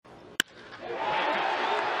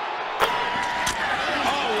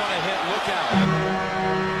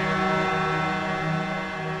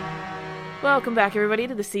Welcome back, everybody,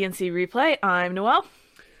 to the CNC Replay. I'm Noelle.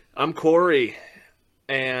 I'm Corey,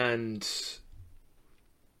 and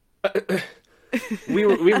we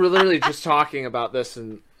were literally just talking about this,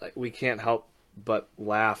 and we can't help but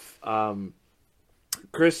laugh.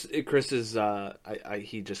 Chris is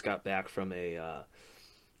he just got back from I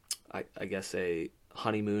guess a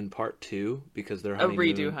honeymoon part 2 because their honeymoon,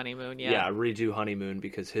 a redo honeymoon, yeah, a redo honeymoon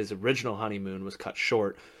because his original honeymoon was cut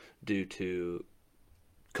short due to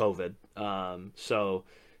COVID. So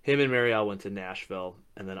him and Marielle went to Nashville,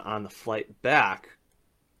 and then on the flight back,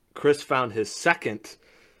 Chris found his second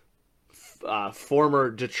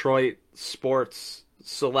former Detroit sports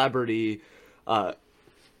celebrity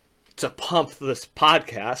to pump this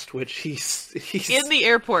podcast, which he's in the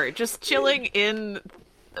airport, just chilling in,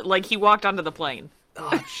 like he walked onto the plane.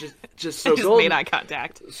 Oh, just so just made eye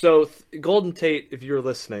contact. So Golden Tate, if you're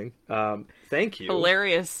listening, thank you.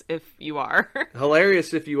 Hilarious if you are.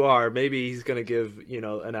 Hilarious if you are. Maybe he's going to give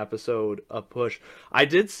an episode a push. I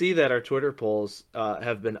did see that our Twitter polls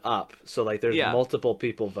have been up, so there's multiple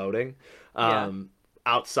people voting,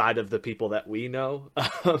 outside of the people that we know.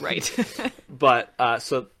 Right. But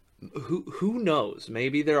so who knows?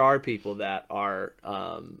 Maybe there are people that are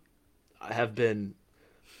have been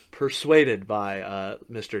persuaded by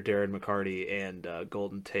Mr. Darren McCarty and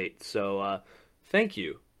Golden Tate. So thank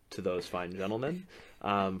you to those fine gentlemen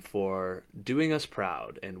for doing us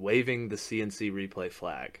proud and waving the CNC Replay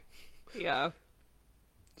flag. Yeah.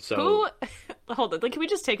 So hold on, can we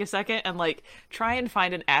just take a second and try and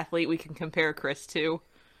find an athlete we can compare Chris to,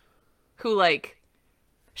 who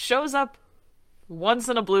shows up once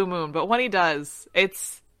in a blue moon, but when he does,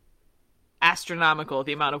 it's astronomical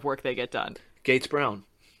the amount of work they get done. Gates Brown.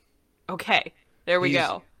 Okay, there we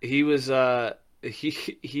go. He was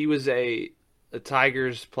he was a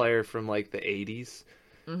Tigers player from the 80s.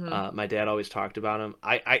 Mm-hmm. My dad always talked about him.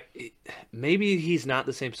 I maybe he's not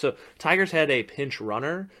the same. So Tigers had a pinch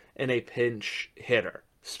runner and a pinch hitter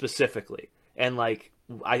specifically, and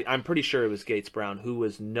I'm pretty sure it was Gates Brown who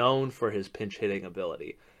was known for his pinch hitting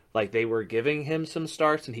ability. They were giving him some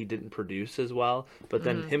starts and he didn't produce as well, but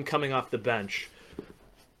then him coming off the bench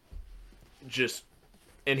just.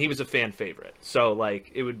 And he was a fan favorite. So,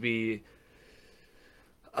 it would be...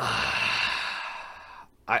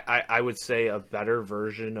 I would say a better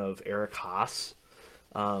version of Eric Haas,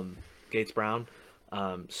 Gates Brown.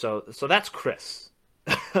 So that's Chris.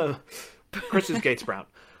 Chris is Gates Brown.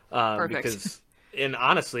 Perfect. Because, and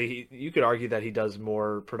honestly, you could argue that he does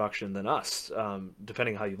more production than us,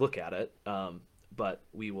 depending how you look at it. But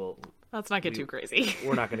we will... Let's not get too crazy.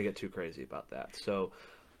 We're not going to get too crazy about that. So...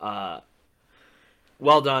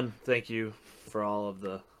 well done. Thank you for all of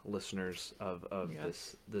the listeners of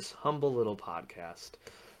this humble little podcast.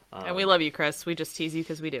 And we love you, Chris. We just tease you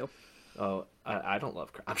because we do. Oh, I don't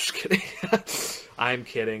love Chris. I'm just kidding. I'm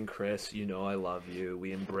kidding, Chris. You know I love you.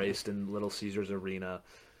 We embraced in Little Caesars Arena.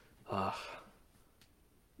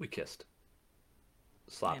 We kissed.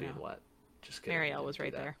 Sloppy and wet. Just kidding. Marielle was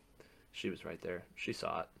right there. She was right there. She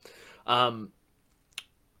saw it.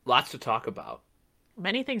 Lots to talk about.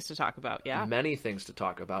 Many things to talk about, yeah. Many things to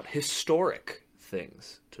talk about. Historic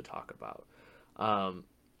things to talk about.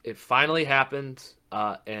 It finally happened,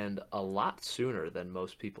 and a lot sooner than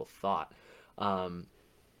most people thought.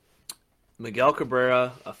 Miguel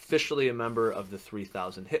Cabrera, officially a member of the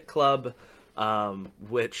 3,000 Hit Club,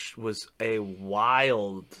 which was a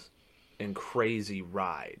wild and crazy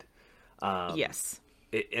ride. Yes.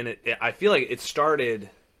 I feel like it started...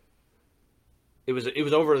 It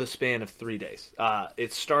was over the span of 3 days.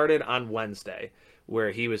 It started on Wednesday, where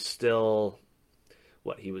he was still,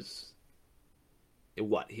 he was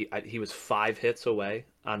 5 hits away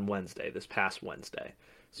on Wednesday, this past Wednesday.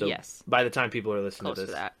 So yes. By the time people are listening Close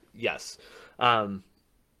to this, that. yes,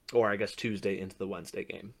 or I guess Tuesday into the Wednesday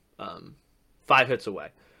game, 5 hits away,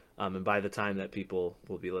 and by the time that people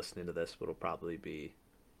will be listening to this, it'll probably be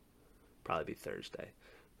Thursday.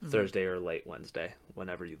 Thursday or late Wednesday,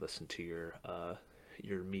 whenever you listen to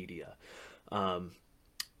your media.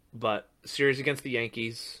 But series against the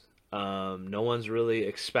Yankees, no one's really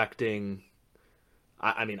expecting...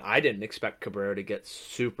 I mean, I didn't expect Cabrera to get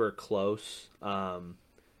super close that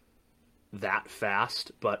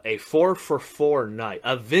fast, but a 4-for-4 night,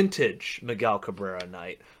 a vintage Miguel Cabrera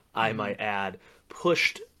night, I might add,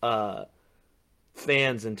 pushed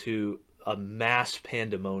fans into a mass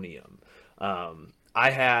pandemonium.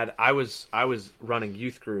 I was running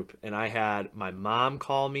youth group, and I had my mom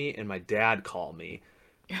call me and my dad call me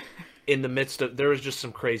in the midst of, there was just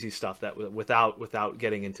some crazy stuff that without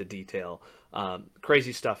getting into detail,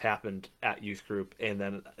 crazy stuff happened at youth group. And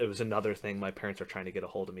then it was another thing. My parents are trying to get a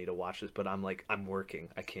hold of me to watch this, but I'm working.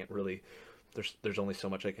 I can't really there's only so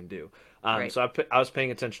much I can do. Right. So I was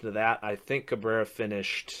paying attention to that. I think Cabrera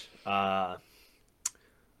finished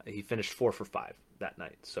he finished 4 for 5 that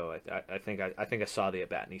night. So I think I saw the at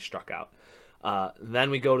bat and he struck out.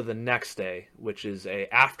 Then we go to the next day, which is a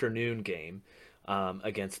afternoon game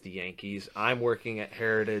against the Yankees. I'm working at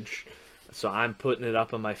Heritage, so I'm putting it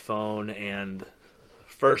up on my phone, and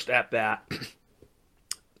first at bat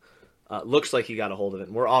looks like he got a hold of it.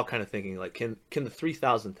 And we're all kind of thinking, like, can the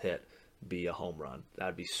 3,000th hit be a home run?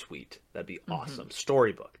 That'd be sweet. That'd be awesome.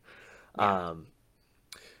 Storybook. Yeah.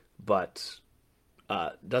 But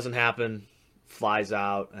doesn't happen. Flies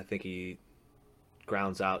out. I think he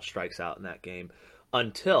grounds out, strikes out in that game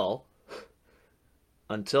until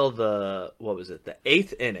the the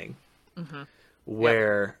 8th inning,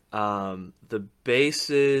 where the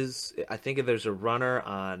bases. I think there's a runner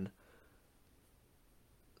on.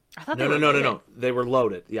 I thought No. They were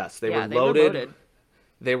loaded. Yes, they were loaded.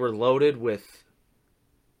 They were loaded with,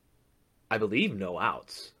 I believe, no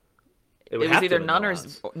outs. It was either none or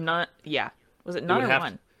none. Yeah, was it none or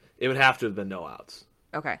one? It would have to have been no outs.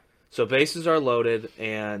 Okay. So bases are loaded,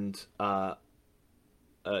 and Jamer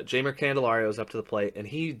Candelario is up to the plate, and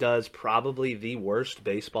he does probably the worst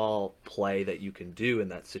baseball play that you can do in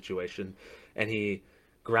that situation, and he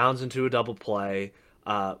grounds into a double play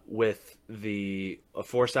with a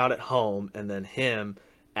force out at home, and then him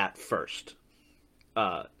at first,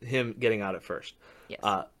 him getting out at first. Yes.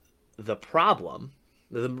 The problem,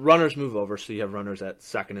 the runners move over, so you have runners at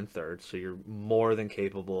second and third, so you're more than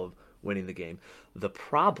capable of winning the game. The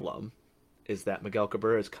problem is that Miguel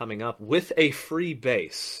Cabrera is coming up with a free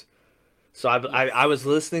base. So I was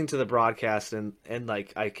listening to the broadcast, and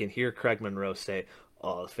like I can hear Craig Monroe say,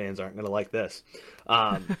 "Oh, the fans aren't going to like this,"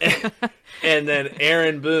 and then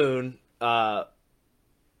Aaron Boone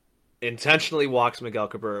intentionally walks Miguel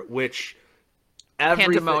Cabrera, which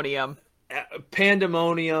Pandemonium.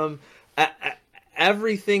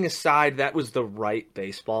 Everything aside, that was the right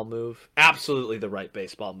baseball move. Absolutely the right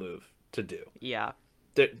baseball move to do. Yeah.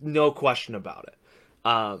 No question about it.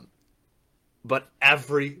 But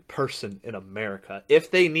every person in America,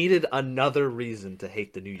 if they needed another reason to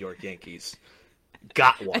hate the New York Yankees,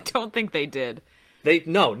 got one. I don't think they did.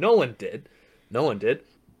 No one did. No one did.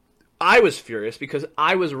 I was furious because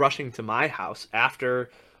I was rushing to my house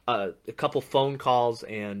after a couple phone calls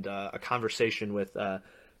and a conversation with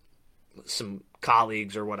some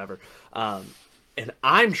colleagues or whatever. And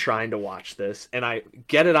I'm trying to watch this, and I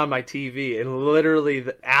get it on my TV, and literally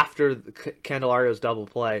after Candelario's double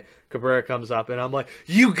play, Cabrera comes up, and I'm like,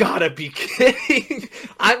 you gotta be kidding!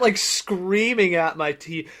 I'm like screaming at my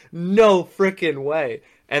TV, no frickin' way.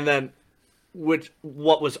 And then,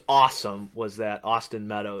 what was awesome was that Austin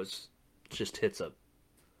Meadows just hits a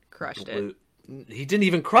Crushed it. He didn't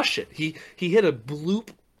even crush it. He hit a bloop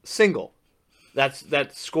single.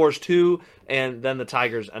 That scores 2, and then the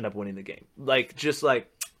Tigers end up winning the game. Just like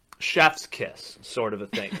chef's kiss sort of a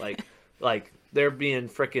thing. like they're being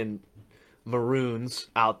frickin' maroons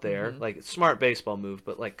out there. Like, smart baseball move,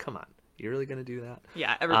 but like, come on, you really gonna do that?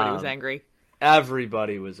 Yeah, everybody was angry.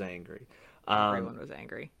 Everybody was angry. Everyone was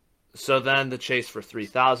angry. So then the chase for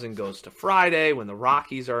 3,000 goes to Friday when the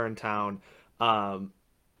Rockies are in town,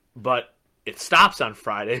 but it stops on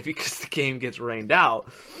Friday because the game gets rained out.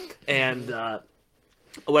 And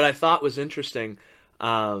what I thought was interesting,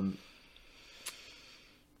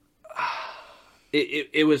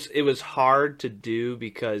 it was hard to do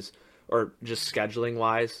because, or just scheduling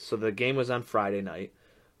wise. So the game was on Friday night,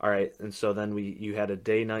 all right, and so then you had a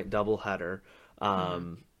day-night doubleheader.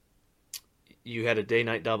 You had a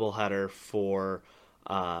day-night doubleheader for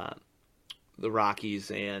the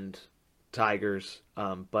Rockies and Tigers,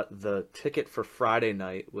 but the ticket for Friday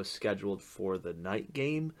night was scheduled for the night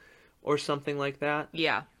game or something like that.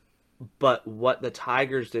 Yeah. But what the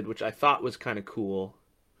Tigers did, which I thought was kind of cool,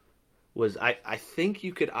 was I think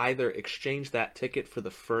you could either exchange that ticket for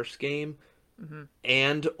the first game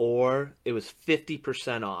and or it was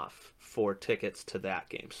 50% off for tickets to that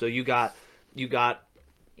game. So you got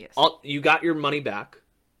Yes. you got your money back,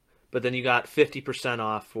 but then you got 50%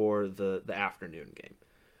 off for the afternoon game.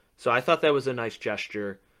 So I thought that was a nice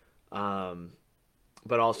gesture.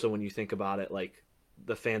 But also when you think about it, like,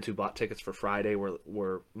 the fans who bought tickets for Friday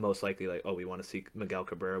were most likely like, oh, we want to see Miguel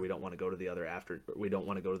Cabrera. We don't want to go to we don't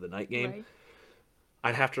want to go to the night game. Right.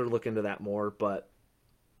 I'd have to look into that more, but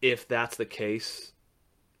if that's the case,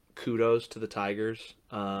 kudos to the Tigers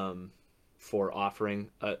for offering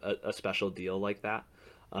a special deal like that.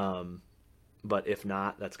 But if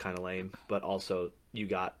not, that's kind of lame. But also, you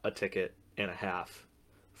got a ticket and a half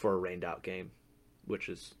for a rained out game, which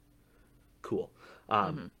is cool.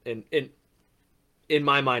 And in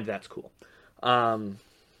my mind, that's cool.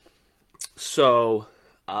 So,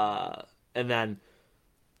 and then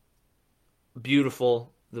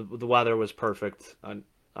beautiful. The weather was perfect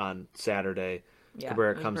on Saturday. Yeah,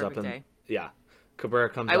 Cabrera it was a comes up perfect and day. yeah, Cabrera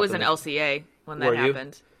comes I up was and in LCA when that were you?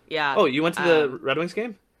 happened. Yeah. Oh, you went to the Red Wings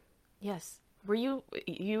game? Yes. Were you?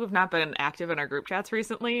 You have not been active in our group chats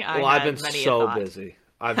recently. I Well, I've been had many a so thought. busy.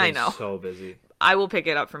 I've I been know. so busy. I will pick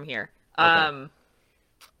it up from here. Okay.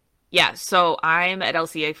 Yeah, so I'm at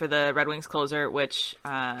LCA for the Red Wings closer, which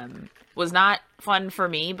was not fun for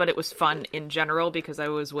me, but it was fun in general because I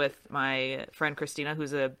was with my friend Christina,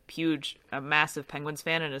 who's a massive Penguins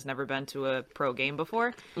fan and has never been to a pro game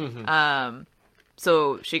before.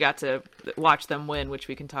 So she got to watch them win, which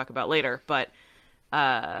we can talk about later. But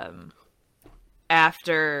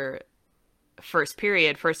after first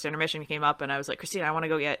intermission came up, and I was like, Christina, I want to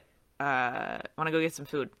go get some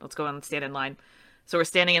food. Let's go and stand in line. So we're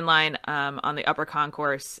standing in line on the upper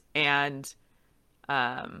concourse and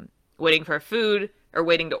waiting for food or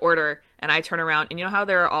waiting to order. And I turn around, and you know how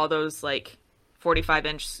there are all those like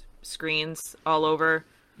 45-inch screens all over?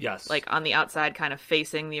 Yes. Like on the outside, kind of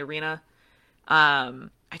facing the arena. I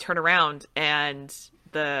turn around, and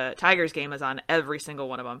the Tigers game is on every single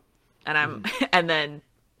one of them. And and then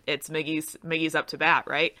it's Miggy's up to bat,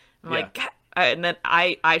 right? I'm like, God. And then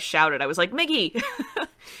I shouted, I was like, Miggy!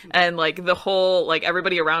 And like the whole, like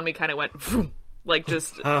everybody around me kind of went, vroom, like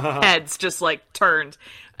just heads just like turned.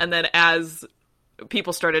 And then as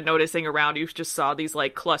people started noticing around, you just saw these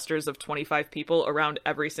like clusters of 25 people around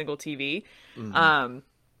every single TV. And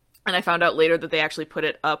I found out later that they actually put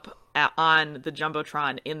it up on the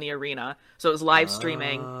Jumbotron in the arena. So it was live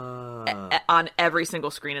streaming on every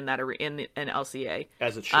single screen in that in LCA.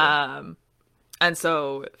 As it should. And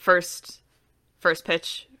so first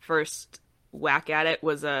pitch, first whack at it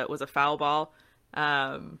was a foul ball.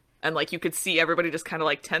 And like you could see everybody just kind of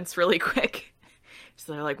like tense really quick.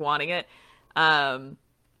 So they're like wanting it. And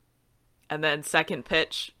then second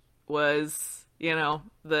pitch was, you know,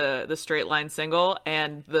 the straight line single,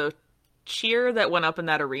 and the cheer that went up in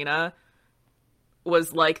that arena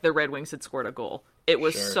was like the Red Wings had scored a goal. It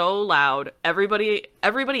was so loud. Everybody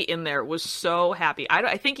in there was so happy.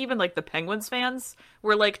 I think even like the Penguins fans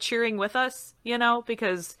were like cheering with us, you know,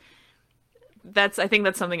 because I think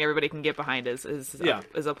that's something everybody can get behind is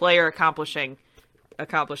a player accomplishing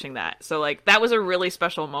that. So like that was a really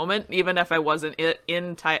special moment. Even if I wasn't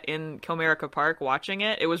in Comerica Park watching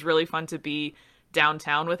it, it was really fun to be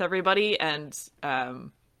downtown with everybody, and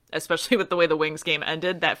especially with the way the Wings game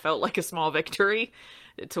ended, that felt like a small victory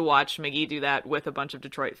to watch Miggy do that with a bunch of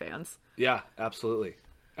Detroit fans. Yeah, absolutely.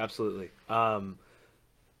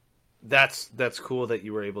 That's cool that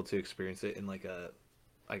you were able to experience it in like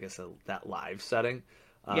that live setting.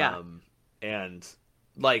 And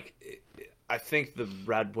like I think the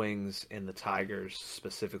Red Wings and the Tigers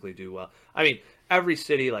specifically do well. I mean, every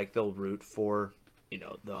city, like, they'll root for, you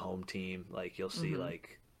know, the home team. Like, you'll see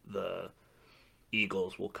like the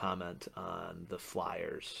Eagles will comment on the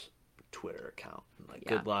Flyers Twitter account, like,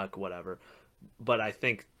 good luck, whatever. But I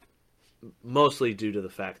think mostly due to the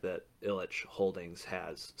fact that Ilitch Holdings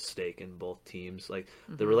has stake in both teams, like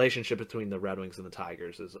the relationship between the Red Wings and the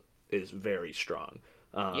Tigers is very strong.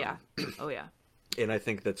 And I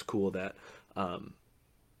think that's cool that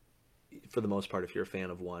for the most part, if you're a fan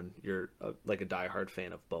of one, you're like a diehard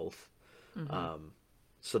fan of both.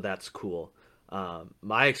 So that's cool.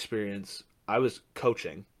 My experience, I was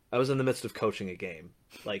coaching. I was in the midst of coaching a game,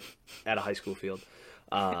 like at a high school field.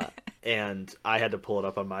 And I had to pull it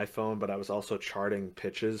up on my phone, but I was also charting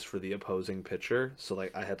pitches for the opposing pitcher. So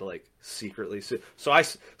like I had to like secretly see.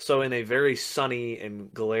 So in a very sunny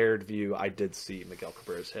and glared view, I did see Miguel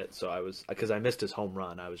Cabrera's hit. So I was, because I missed his home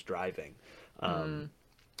run. I was driving,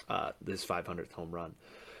 this 500th home run.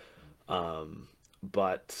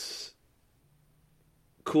 But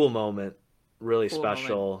cool moment, really cool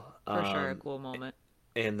special. Moment. For sure, a cool moment.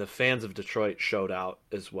 And the fans of Detroit showed out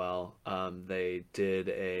as well. They did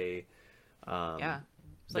a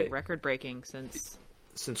it's like record breaking since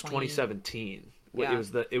 2017. Yeah.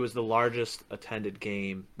 It was the largest attended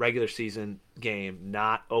game, regular season game,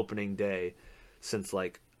 not opening day, since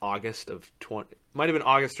like August of might have been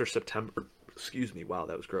August or September. Excuse me. Wow,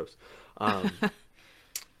 that was gross. Of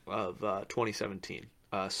 2017.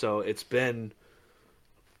 So it's been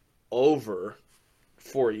over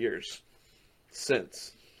 4 years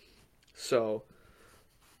since. So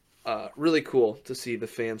really cool to see the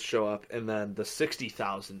fans show up, and then the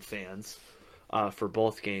 60,000 fans for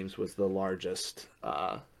both games was the largest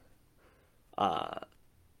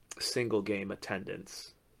single game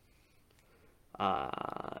attendance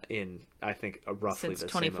in I think roughly Since the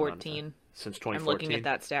same amount of time. 2014. Since I'm looking 2014. at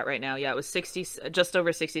that stat right now. Yeah, it was just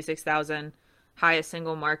over 66,000. Highest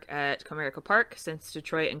single mark at Comerica Park since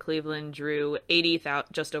Detroit and Cleveland drew 80,000,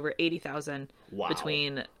 just over 80,000 Wow.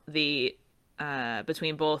 between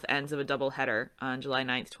both ends of a doubleheader on July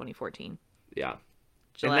 9th, 2014. Yeah.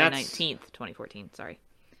 July 19th, 2014. Sorry.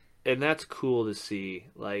 And that's cool to see.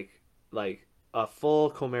 Like a full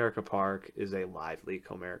Comerica Park is a lively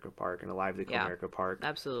Comerica Park, and a lively Comerica Park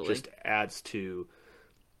absolutely just adds to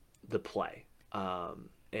the play.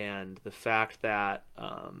 And the fact that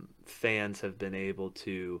fans have been able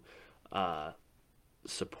to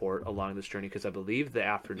support along this journey, because I believe the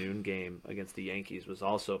afternoon game against the Yankees was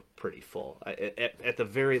also pretty full. At the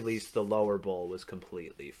very least, the lower bowl was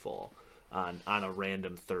completely full on a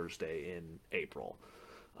random Thursday in April.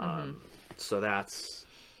 So that's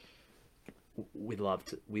we love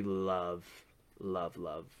to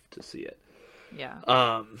see it.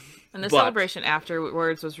 Yeah. And the celebration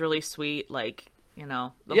afterwards was really sweet. Like,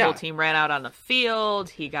 the whole team ran out on the field.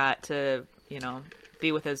 He got to,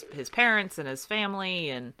 be with his parents and his family.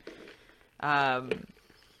 And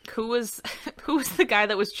who was the guy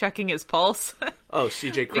that was checking his pulse? Oh,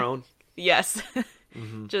 CJ Crone. Yes.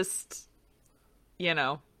 Just,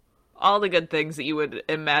 all the good things that you would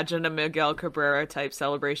imagine a Miguel Cabrera type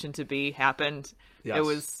celebration to be happened.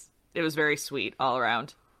 Yes. It was very sweet all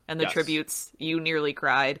around. And the tributes, you nearly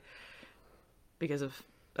cried because of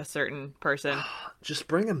a certain person. Just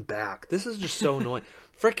bring him back. This is just so annoying.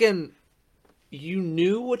 Frickin', you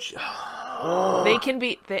knew what They can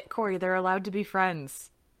be... Corey, they're allowed to be friends.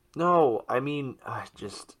 No, I mean,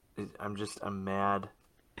 I'm mad.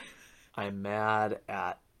 I'm mad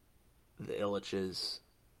at the Illiches.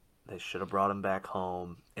 They should have brought him back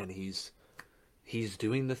home. And he's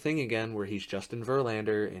doing the thing again where he's Justin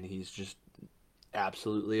Verlander and he's just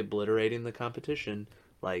absolutely obliterating the competition.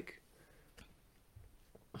 Like,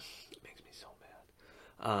 it makes me so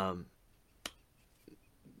mad.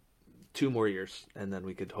 2 more years, and then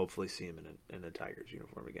we could hopefully see him in a Tigers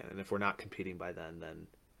uniform again. And if we're not competing by then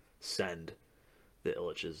send the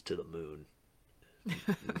Illiches to the moon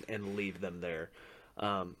and leave them there.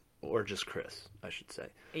 Or just Chris, I should say.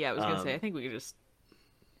 Yeah, I was going to say, I think we could just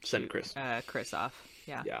send Chris. Chris off.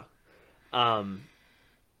 Yeah. Yeah.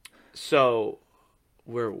 So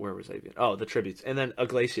where was I even? Oh, the tributes. And then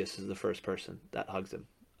Iglesias is the first person that hugs him.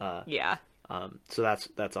 Yeah. So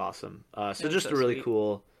that's awesome. So just a really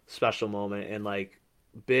cool, special moment, and like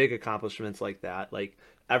big accomplishments like that, like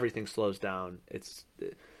everything slows down. It's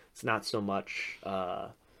not so much a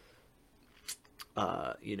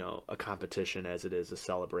competition as it is a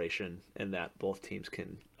celebration, and that both teams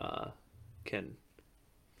can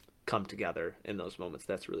come together in those moments.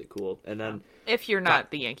 That's really cool. And then if you're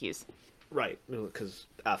not the Yankees, right, because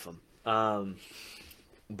F them.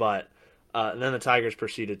 But and then the Tigers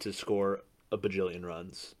proceeded to score a bajillion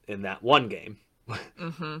runs in that one game.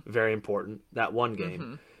 Very important, that one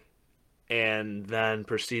game. And then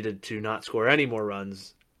proceeded to not score any more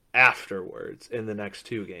runs afterwards in the next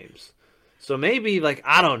 2 games. So maybe, like,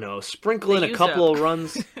 I don't know, sprinkle in a couple of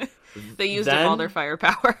runs. They used up all their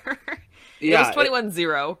firepower. It was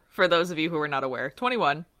 21-0 for those of you who are not aware.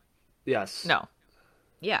 21. Yes. No.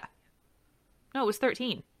 Yeah. No, it was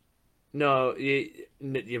 13. No, it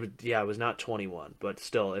was not 21, but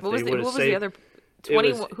still, if what was they would have saved... saved... the other...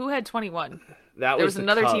 21? Who had 21? There was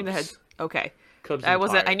another Cubs. team that had... Okay. Cubs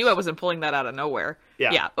I knew I wasn't pulling that out of nowhere.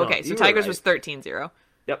 Yeah. Okay, so Tigers was 13-0.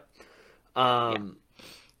 Yep.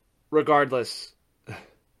 Regardless,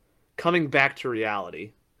 coming back to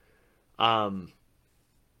reality, I'm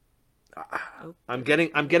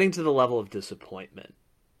getting to the level of disappointment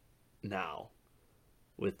now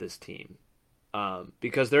with this team,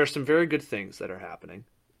 because there are some very good things that are happening.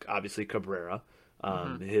 Obviously, Cabrera,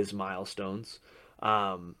 his milestones.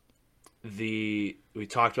 We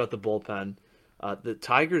talked about the bullpen. The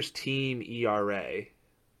Tigers team ERA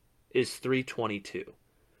is 3.22,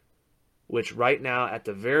 which right now, at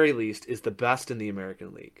the very least, is the best in the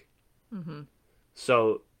American League.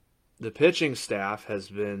 So the pitching staff has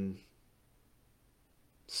been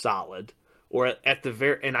solid, or at the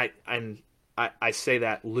very, and I say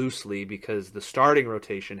that loosely because the starting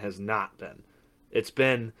rotation has not been. It's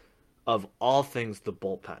been, of all things, the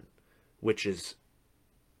bullpen, which is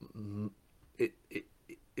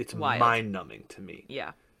it's mind-numbing to me.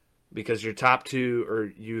 Yeah. Because your top two, or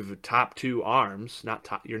you've top 2 arms,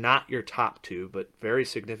 you're not your top 2, but very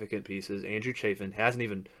significant pieces. Andrew Chafin hasn't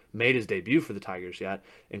even made his debut for the Tigers yet,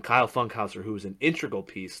 and Kyle Funkhauser, who was an integral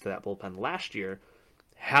piece to that bullpen last year,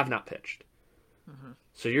 have not pitched.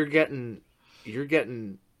 So you're getting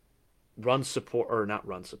run support, or not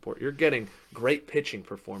run support. You're getting great pitching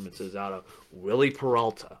performances out of Willie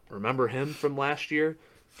Peralta. Remember him from last year?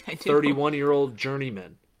 I do. 31-year-old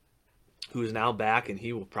journeyman who is now back, and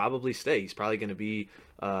he will probably stay. He's probably going to be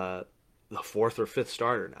the fourth or fifth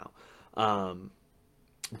starter now.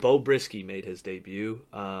 Bo Brisky made his debut.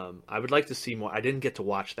 I would like to see more. I didn't get to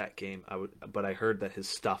watch that game, but I heard that his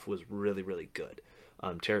stuff was really, really good.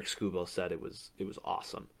 Tarek Skubal said it was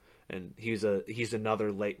awesome. And he's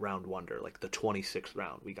another late round wonder, like the 26th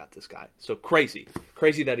round. We got this guy. So crazy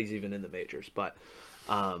that he's even in the majors. But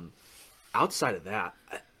outside of that,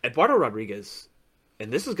 Eduardo Rodriguez,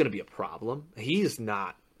 and this is going to be a problem. He has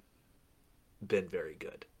not been very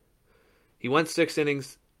good. He went 6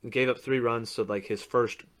 innings and gave up 3 runs. So like his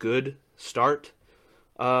first good start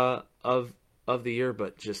of the year,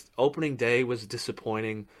 but just opening day was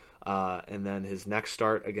disappointing. And then his next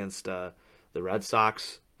start against the Red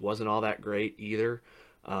Sox wasn't all that great either.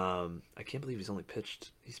 I can't believe he's only pitched.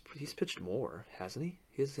 He's pitched more, hasn't he?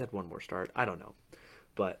 He's had one more start. I don't know,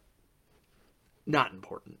 but not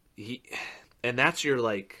important. And that's your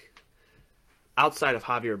like outside of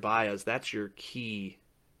Javier Baez. That's your key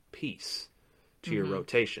piece to your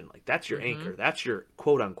rotation. Like that's your anchor. That's your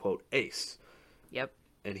quote unquote ace. Yep.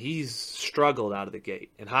 And he's struggled out of the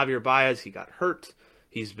gate. And Javier Baez, he got hurt.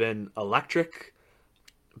 He's been electric,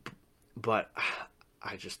 but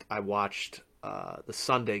I watched the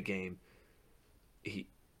Sunday game. He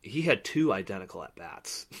had 2 identical at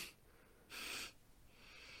bats,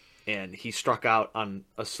 and he struck out on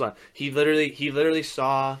a slide. He literally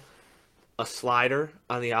saw a slider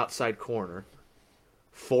on the outside corner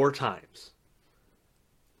 4 times,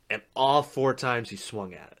 and all 4 times he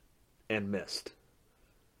swung at it and missed.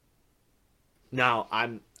 Now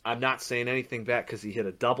I'm not saying anything back because he hit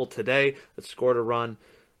a double today that scored a run.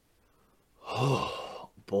 Oh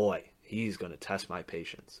boy, he's going to test my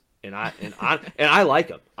patience, and I like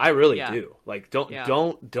him. I really do. Like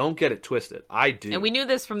don't get it twisted. I do. And we knew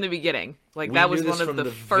this from the beginning. Like that was one of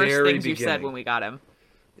the first things you said when we got him.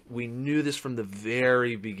 We knew this from the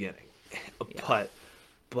very beginning, but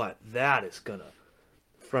that is gonna.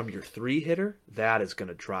 From your 3-hitter, that is going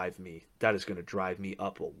to drive me. That is going to drive me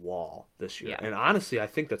up a wall this year. Yeah. And honestly, I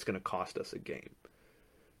think that's going to cost us a game.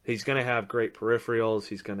 He's going to have great peripherals.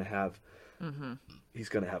 He's going to have. He's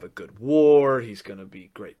going to have a good WAR. He's going to be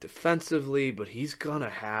great defensively, but he's going to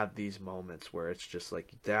have these moments where it's just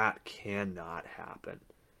like that cannot happen.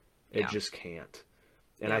 It just can't.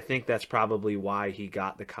 And I think that's probably why he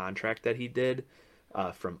got the contract that he did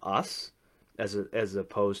from us, as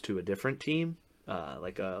opposed to a different team.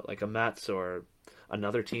 Like a Mets or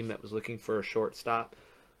another team that was looking for a shortstop,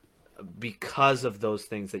 because of those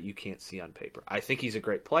things that you can't see on paper. I think he's a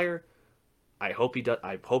great player. I hope he does.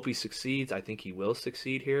 I hope he succeeds. I think he will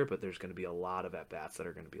succeed here, but there's going to be a lot of at-bats that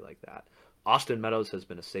are going to be like that. Austin Meadows has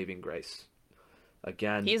been a saving grace.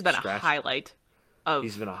 Again, he's been a highlight of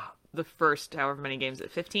he's been the first however many games,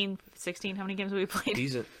 15, 16, how many games have we played?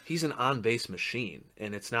 He's an on-base machine,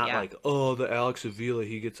 and it's not like, oh, the Alex Avila,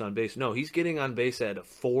 he gets on base. No, he's getting on base at a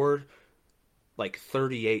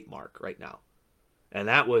 4:38 mark right now. And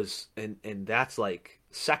that was and that's like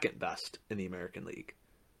second best in the American League.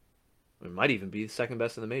 It might even be the second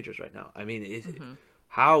best in the majors right now. I mean,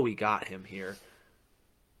 how we got him here.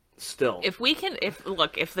 Still, if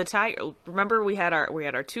the Tiger, remember we had our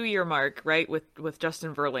 2-year mark, right, with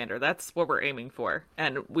Justin Verlander. That's what we're aiming for,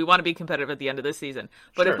 and we want to be competitive at the end of this season.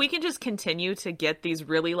 But if we can just continue to get these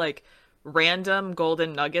really like random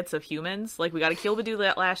golden nuggets of humans, like we got Akil do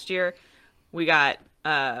that last year, we got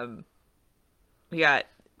why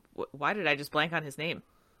did I just blank on his name?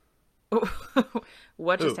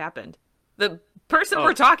 What just happened? The person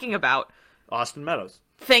we're talking about, Austin Meadows.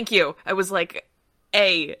 Thank you. I was like.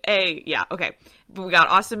 Yeah, okay. We got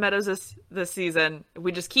Austin Meadows this season.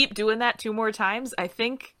 We just keep doing that 2 more times. I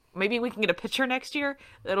think maybe we can get a pitcher next year.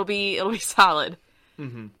 It'll be solid.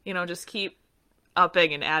 Just keep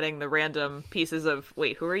upping and adding the random pieces of,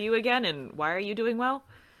 wait, who are you again? And why are you doing well?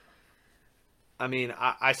 I mean,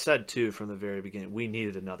 I said too from the very beginning, we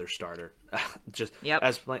needed another starter. Just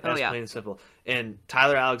as plain and simple. And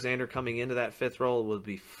Tyler Alexander coming into that 5th role will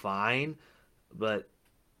be fine, but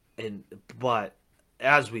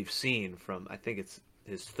as we've seen from, I think it's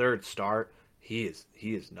his 3rd start, he is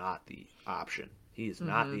not the option. He is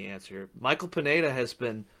not the answer. Michael Pineda has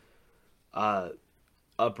been a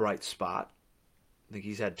bright spot. I think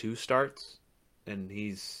he's had 2 starts, and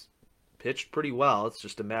he's pitched pretty well. It's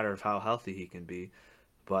just a matter of how healthy he can be.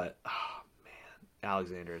 But, oh, man,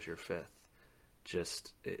 Alexander is your 5th.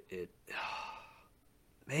 Just,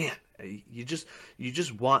 man, you just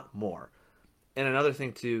want more. And another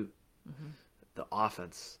thing, too, the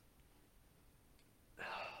offense.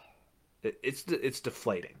 It's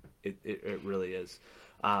deflating. It really is.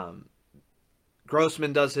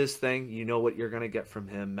 Grossman does his thing. You know what you're going to get from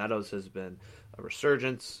him. Meadows has been a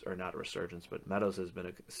resurgence, or not a resurgence, but Meadows has been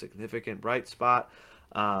a significant bright spot.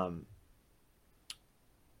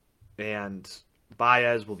 And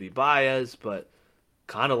Baez will be Baez, but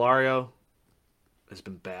Candelario has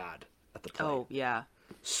been bad at the plate. Oh, yeah.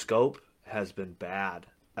 Scope has been bad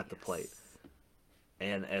at the plate.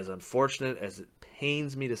 And as unfortunate as it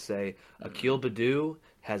pains me to say, Akil Baddoo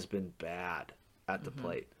has been bad at the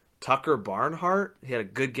plate. Tucker Barnhart, he had a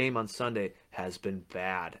good game on Sunday, has been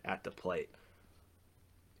bad at the plate.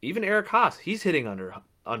 Even Eric Haas, he's hitting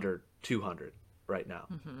under 200 right now.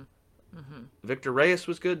 Victor Reyes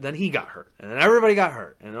was good, then he got hurt, and then everybody got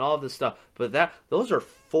hurt, and all of this stuff. But those are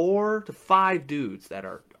 4 to 5 dudes that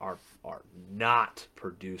are not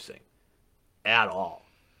producing at all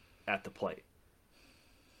at the plate.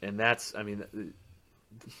 And that's, I mean,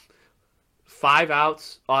 5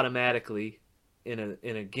 outs automatically in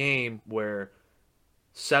a game where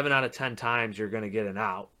 7 out of 10 times you're going to get an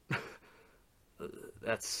out.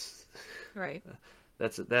 That's right.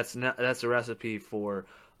 That's a recipe for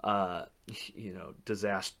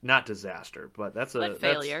disaster, not disaster, but that's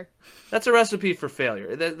failure. That's a recipe for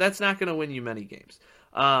failure. That's not going to win you many games.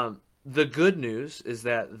 The good news is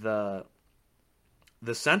that the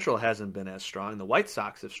Central hasn't been as strong. The White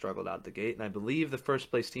Sox have struggled out the gate, and I believe the first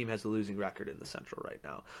place team has a losing record in the Central right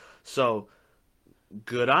now. So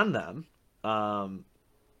good on them,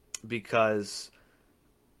 because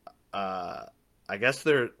I guess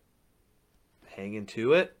they're hanging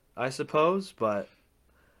to it, I suppose. But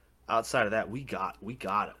outside of that, we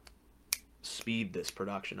gotta speed this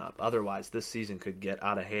production up. Otherwise, this season could get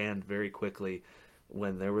out of hand very quickly.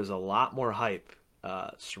 When there was a lot more hype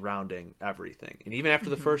surrounding everything, and even after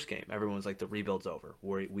the first game, everyone was like, "The rebuild's over.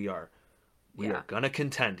 We are gonna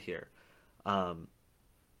contend here."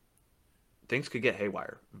 Things could get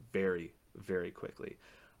haywire very, very quickly.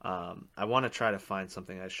 I want to try to find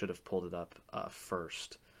something. I should have pulled it up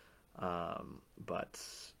first, but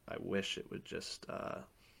I wish it would just.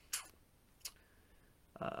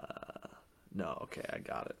 No, okay, I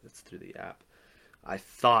got it. It's through the app. I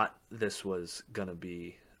thought this was gonna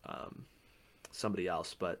be somebody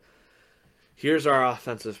else, but here's our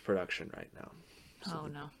offensive production right now. So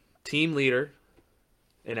no. Team leader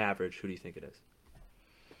in average, who do you think it is?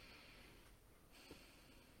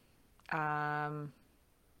 I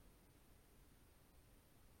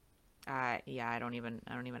don't even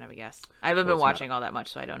have a guess. I haven't been watching all that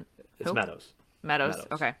much, so I don't. It's Who? Meadows. Meadows.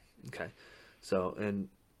 Okay. So, and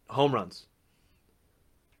home runs.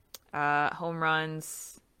 Home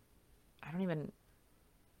runs. I don't even.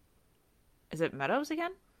 Is it Meadows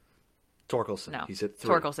again? Torkelson. No. He's hit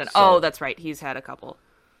 3. Torkelson. So, that's right. He's had a couple.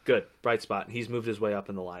 Good. Bright spot. He's moved his way up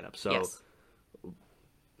in the lineup. So yes.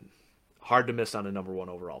 Hard to miss on a number 1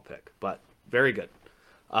 overall pick, but very good.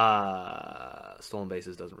 Stolen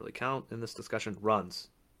bases doesn't really count in this discussion. Runs.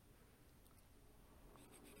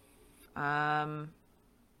 I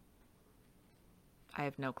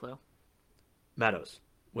have no clue. Meadows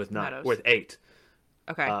with 9. Meadows. With 8.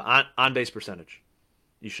 Okay. On base percentage.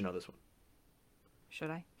 You should know this one. Should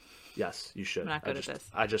I? Yes, you should. I'm not good at this.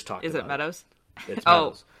 I just talked about it. Is it Meadows? It's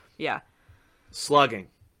Meadows. Yeah. Slugging.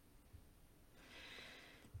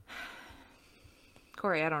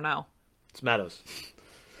 Corey, I don't know. It's Meadows.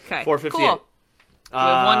 Okay. 458. Cool. We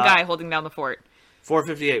have one guy holding down the fort.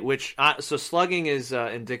 458, which so slugging is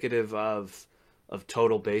indicative of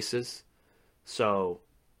total bases. So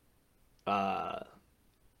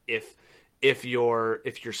if your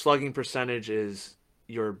slugging percentage is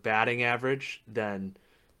your batting average, then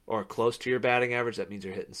or close to your batting average, that means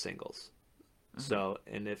you're hitting singles. So,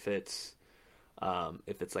 and if it's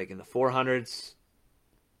like in the 400s,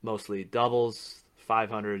 mostly doubles,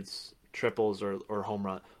 500s, triples, or home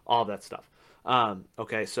run, all that stuff.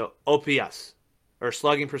 Okay, so OPS or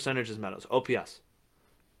slugging percentage is Meadows. OPS.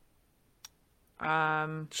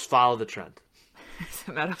 Just follow the trend. Is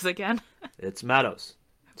it Meadows again? It's Meadows.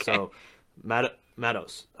 Okay. So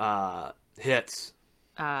Meadows. Hits.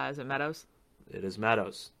 Is it Meadows? It is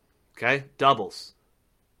Meadows. Okay, doubles.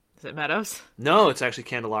 Is it Meadows? No, it's actually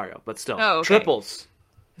Candelario, but still. Oh, okay. Triples.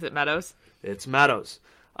 Is it Meadows? It's Meadows.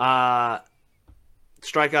 Strikeouts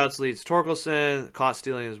leads Torkelson. Caught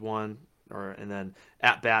stealing is 1. And then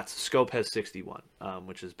at bats, Scope has 61,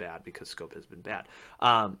 which is bad because Scope has been bad.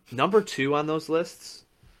 Number 2 on those lists,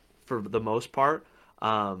 for the most part,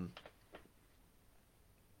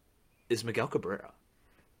 is Miguel Cabrera.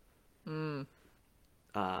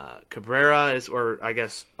 Cabrera is, or I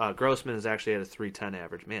guess Grossman is actually at a 310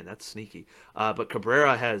 average. Man, that's sneaky. But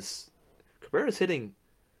Cabrera's hitting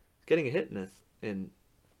getting a hit in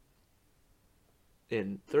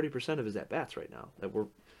 30% of his at bats right now.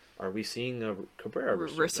 Are we seeing a Cabrera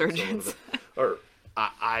resurgence? Or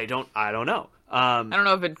I don't know. I don't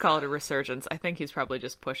know if I'd call it a resurgence. I think he's probably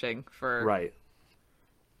just pushing for right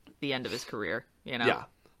the end of his career. Yeah,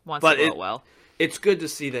 wants to go well. It's good to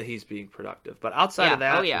see that he's being productive. But outside of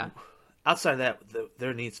that,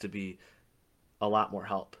 there needs to be a lot more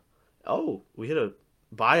help. Oh,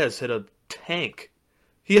 Baez hit a tank.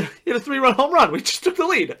 He hit a 3-run home run. We just took the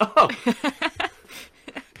lead. Oh.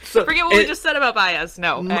 So, forget what we just said about Baez.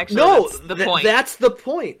 No, actually, that's the point. That's the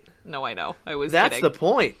point. No, I know. I was That's kidding. the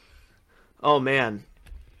point. Oh, man.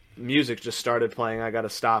 Music just started playing. I got to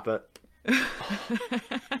stop it.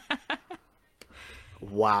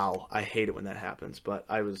 Wow. I hate it when that happens. But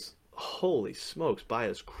holy smokes,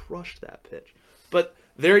 Baez crushed that pitch. But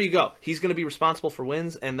there you go. He's going to be responsible for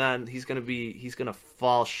wins, and then he's going to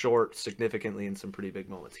fall short significantly in some pretty big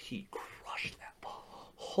moments. He crushed that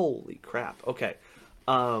ball. Holy crap. Okay.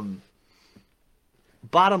 Bottom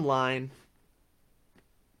line,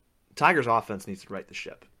 Tigers offense needs to right the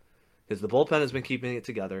ship because the bullpen has been keeping it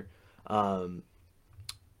together.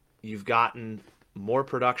 You've gotten more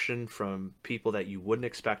production from people that you wouldn't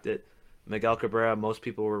expect it. Miguel Cabrera, most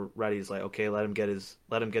people were ready. He's like, okay, let him get his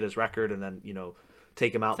record, and then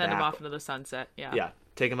take him out. Send back. him off into the sunset. Yeah. Yeah.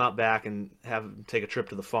 Take him out back and have him take a trip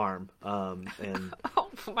to the farm. And oh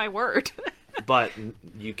my word! But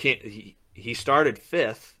you can't. He started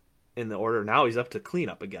 5th in the order. Now he's up to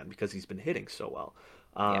cleanup again because he's been hitting so well.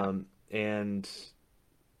 And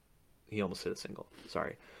he almost hit a single.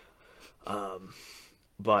 Sorry.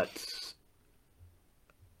 But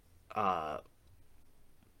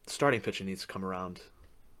starting pitching needs to come around.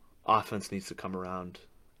 Offense needs to come around.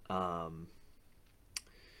 And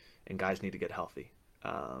guys need to get healthy.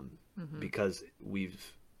 Because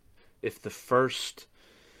if the first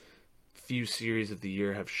few series of the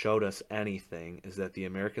year have showed us anything, is that the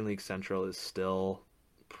American League Central is still,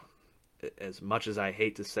 as much as I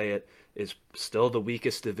hate to say it, is still the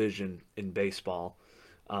weakest division in baseball,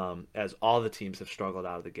 as all the teams have struggled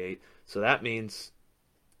out of the gate. So that means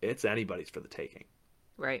it's anybody's for the taking.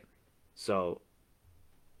 Right. So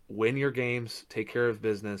win your games, take care of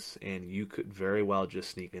business, and you could very well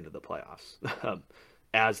just sneak into the playoffs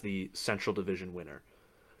as the Central Division winner.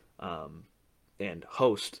 And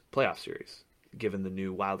host playoff series, given the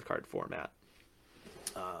new wild card format,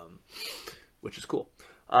 which is cool.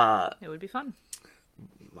 It would be fun.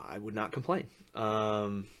 I would not complain.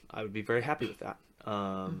 I would be very happy with that.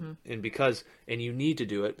 And you need to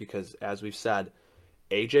do it because, as we've said,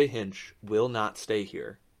 AJ Hinch will not stay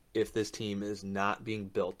here if this team is not being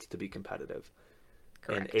built to be competitive.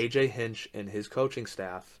 Correct. And AJ Hinch and his coaching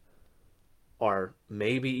staff are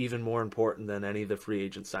maybe even more important than any of the free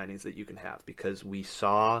agent signings that you can have, because we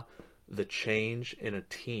saw the change in a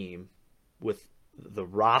team with the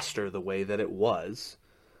roster the way that it was.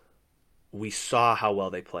 We saw how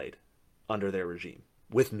well they played under their regime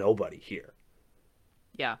with nobody here.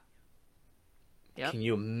 Yeah. Yep. Can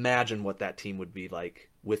you imagine what that team would be like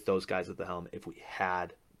with those guys at the helm if we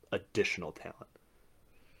had additional talent?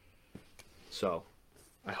 So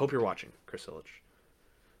I hope you're watching, Chris Illich.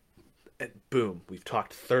 And boom, we've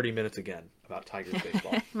talked 30 minutes again about Tigers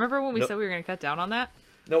baseball. Remember when we said we were going to cut down on that?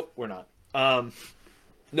 Nope, we're not.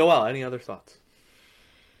 Noelle, any other thoughts?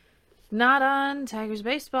 Not on Tigers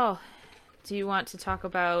baseball. Do you want to talk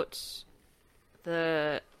about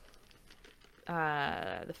the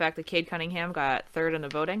fact that Cade Cunningham got 3rd in the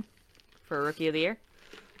voting for Rookie of the Year?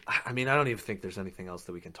 I mean, I don't even think there's anything else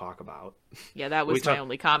that we can talk about. Yeah, that was my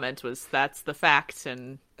only comment. Was that's the fact,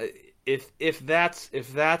 and if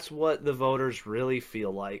that's what the voters really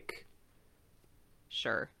feel like,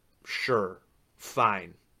 sure,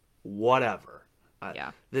 fine, whatever.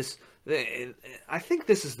 Yeah. I think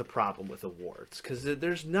this is the problem with awards, because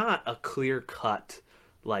there's not a clear cut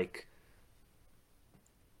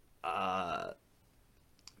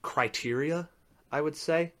criteria, I would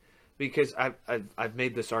say, because I've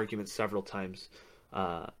made this argument several times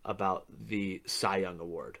about the Cy Young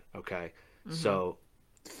Award. Okay, so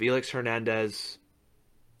Felix Hernandez,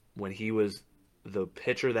 when he was the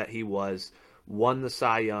pitcher that he was, won the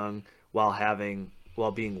Cy Young while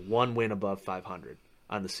being one win above 500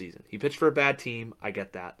 on the season. He pitched for a bad team. I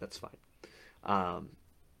get that. That's fine.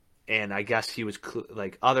 And I guess he was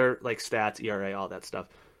other stats, ERA, all that stuff.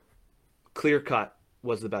 Clear cut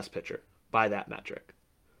was the best pitcher by that metric,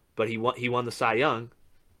 but he won the Cy Young.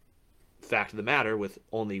 Fact of the matter, with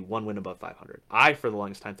only one win above 500. I, for the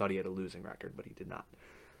longest time, thought he had a losing record, but he did not.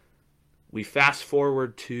 We fast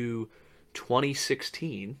forward to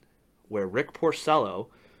 2016, where Rick Porcello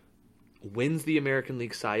wins the American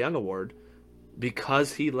League Cy Young Award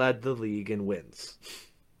because he led the league in wins.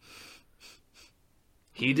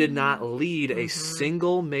 He did not lead a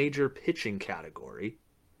single major pitching category.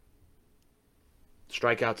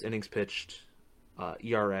 Strikeouts, innings pitched,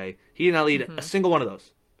 ERA. He did not lead a single one of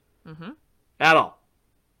those. At all.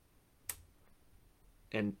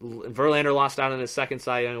 And Verlander lost out on his second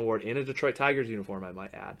Cy Young Award in a Detroit Tigers uniform, I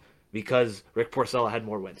might add, because Rick Porcello had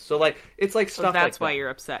more wins. So, like, it's like stuff like that. That's why you're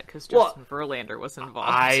upset, because Justin Verlander was involved.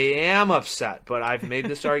 I am upset, but I've made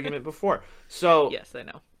this argument before. So yes, I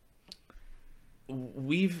know.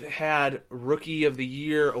 We've had Rookie of the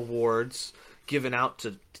Year awards given out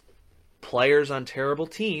to players on terrible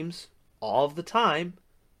teams all of the time,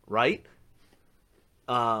 right?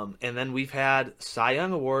 And then we've had Cy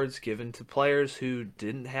Young awards given to players who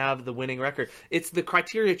didn't have the winning record. It's the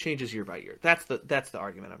criteria changes year by year. That's the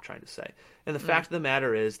argument I'm trying to say. And the fact of the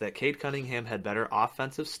matter is that Cade Cunningham had better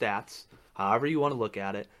offensive stats, however you want to look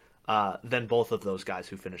at it, than both of those guys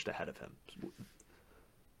who finished ahead of him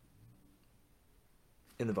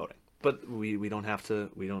in the voting. But we don't have to.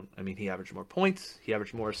 I mean, he averaged more points. He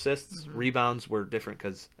averaged more assists. Rebounds were different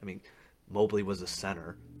because Mobley was a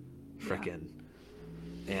center, frickin'.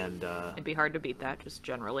 And it'd be hard to beat that, just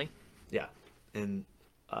generally. Yeah, and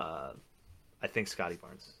I think Scotty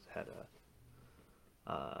Barnes had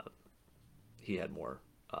he had more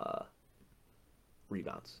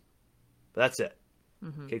rebounds, but that's it.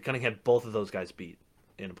 Cade Cunningham had both of those guys beat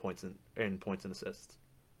in points and assists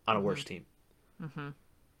on a worse team.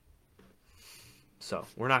 So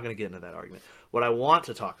we're not going to get into that argument. What I want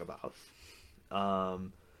to talk about,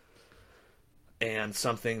 and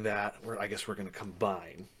something that I guess we're going to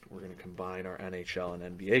combine. We're going to combine our NHL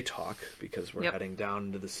and NBA talk because we're heading down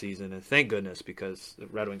into the season, and thank goodness, because the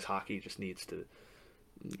Red Wings hockey just needs to.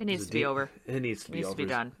 It needs to be over. It needs to be over. To be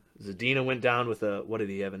done. Zadina went down with what did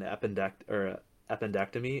he have, an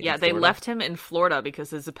appendectomy? Yeah, they left him in Florida because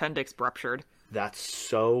his appendix ruptured. That's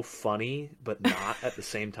so funny, but not at the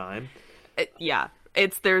same time.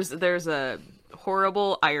 There's a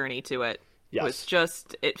horrible irony to it. Yes.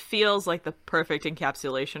 It feels like the perfect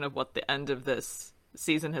encapsulation of what the end of this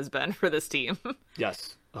season has been for this team.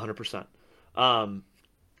 Yes, 100%.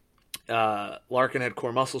 Larkin had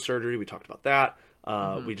core muscle surgery. We talked about that.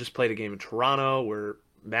 We just played a game in Toronto where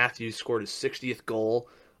Matthews scored his 60th goal,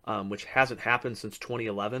 which hasn't happened since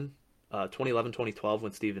 2011, 2012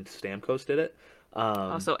 when Steven Stamkos did it.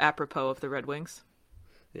 Also apropos of the Red Wings.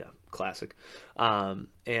 Yeah, classic.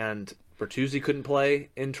 And Bertuzzi couldn't play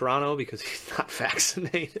in Toronto because he's not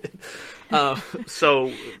vaccinated. Can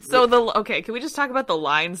we just talk about the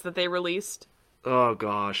lines that they released? Oh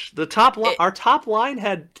gosh, our top line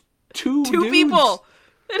had two dudes. People.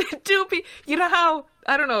 You know how,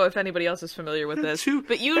 I don't know if anybody else is familiar with this,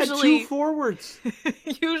 but usually two forwards.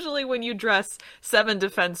 Usually when you dress 7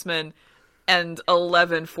 defensemen and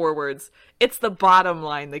 11 forwards, it's the bottom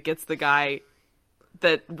line that gets the guy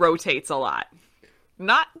that rotates a lot.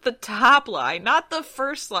 Not the top line, not the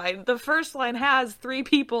first line. The first line has 3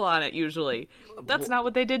 people on it usually. That's not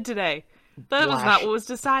what they did today. That was not what was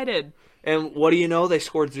decided. And what do you know? They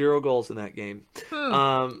scored 0 goals in that game.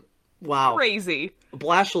 Wow. Crazy.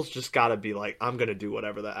 Blashill's just got to be like, I'm going to do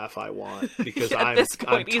whatever the F I want because I'm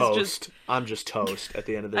toast. I'm just toast at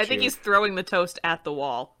the end of the year. I think he's throwing the toast at the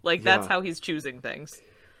wall. Like, that's how he's choosing things.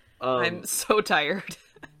 I'm so tired.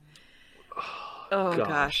 Oh,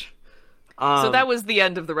 gosh. So that was the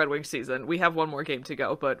end of the Red Wings season. We have one more game to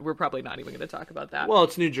go, but we're probably not even going to talk about that. Well,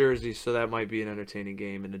 it's New Jersey, so that might be an entertaining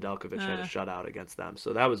game, and Nedeljkovic had a shutout against them,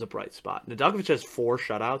 so that was a bright spot. Nedeljkovic has 4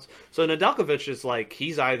 shutouts, so Nedeljkovic is like,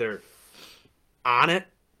 he's either on it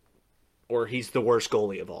or he's the worst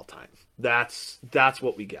goalie of all time. That's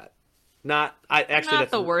what we get. Not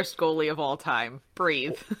the worst goalie of all time.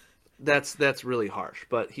 Breathe. That's really harsh,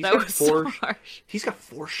 but he's He's got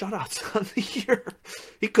 4 shutouts on the year.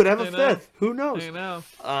 He could have a 5th. Who knows? I know.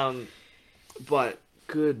 But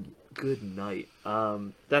good night.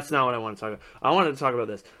 That's not what I want to talk about. I wanted to talk about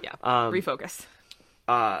this. Yeah. Refocus.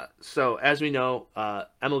 So as we know,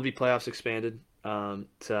 MLB playoffs expanded to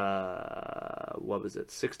what was it?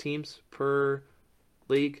 6 teams per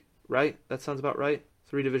league, right? That sounds about right.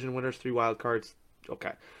 3 division winners, 3 wild cards.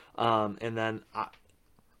 Okay. And then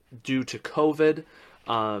due to COVID,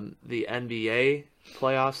 the NBA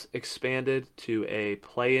playoffs expanded to a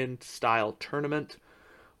play-in style tournament,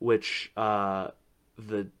 which the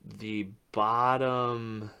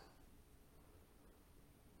bottom,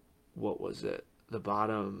 what was it? The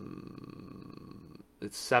bottom,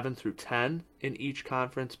 it's 7 through 10 in each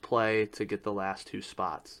conference play to get the last 2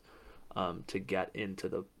 spots to get into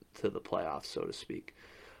the playoffs, so to speak.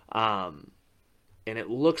 And it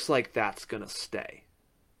looks like that's going to stay.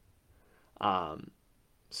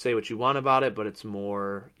 Say what you want about it, but it's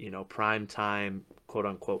more, prime time, quote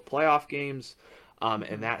unquote, playoff games.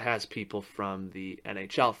 And that has people from the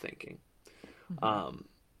NHL thinking.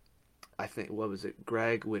 I think, what was it?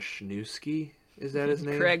 Greg Wisniewski? Is that his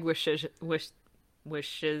name? Craig Wyshynski.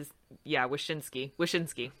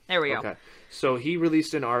 There we go. Okay. So he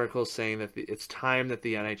released an article saying that it's time that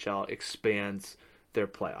the NHL expands their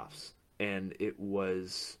playoffs. And it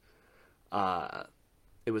was all.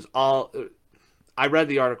 I read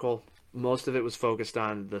the article. Most of it was focused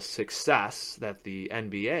on the success that the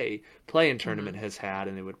NBA play-in tournament has had,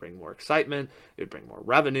 and it would bring more excitement. It would bring more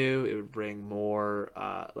revenue. It would bring more,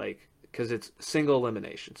 because it's single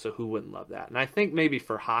elimination. So who wouldn't love that? And I think maybe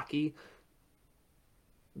for hockey,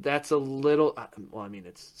 that's a little. Well, I mean,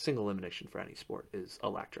 it's single elimination for any sport is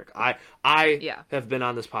electric. I have been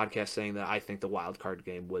on this podcast saying that I think the wild card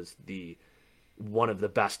game was one of the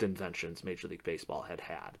best inventions Major League Baseball had.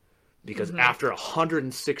 Because after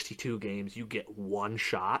 162 games, you get one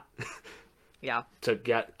shot. Yeah. To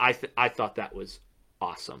get, I thought that was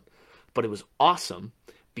awesome, but it was awesome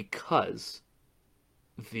because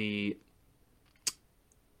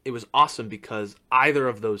either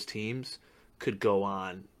of those teams could go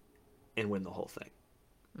on and win the whole thing.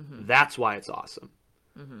 That's why it's awesome.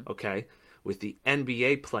 Okay, with the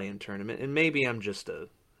NBA play-in tournament, and maybe I'm just an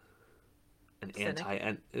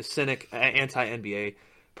anti-NBA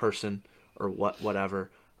person or whatever.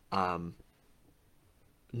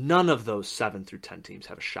 None of those 7 through 10 teams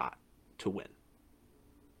have a shot to win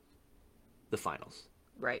the finals.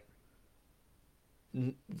 Right.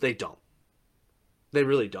 They don't. They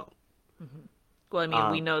really don't. Well, I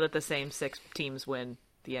mean, we know that the same 6 teams win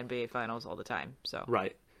the NBA finals all the time. So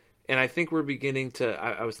right. And I think we're beginning to.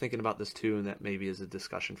 I was thinking about this too, and that maybe is a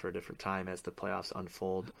discussion for a different time as the playoffs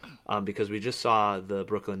unfold. Because we just saw the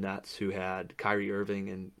Brooklyn Nets, who had Kyrie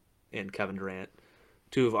Irving and Kevin Durant,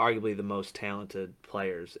 two of arguably the most talented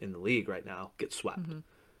players in the league right now, get swept.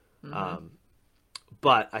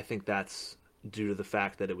 But I think that's due to the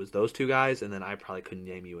fact that it was those two guys, and then I probably couldn't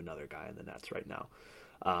name you another guy in the Nets right now.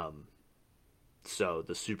 So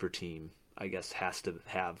the super team, I guess, has to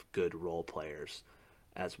have good role players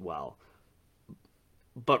as well.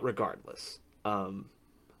 But regardless,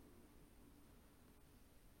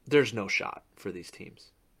 there's no shot for these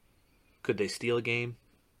teams. Could they steal a game?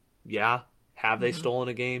 Yeah. Have they stolen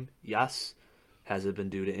a game? Yes. Has it been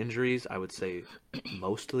due to injuries? I would say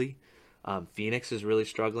mostly. Phoenix is really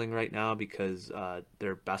struggling right now because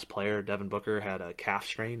their best player, Devin Booker, had a calf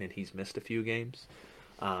strain and he's missed a few games.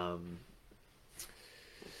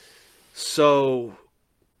 So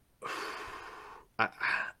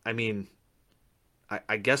I mean,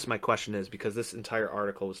 I guess my question is, because this entire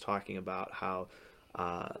article was talking about how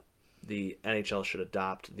the NHL should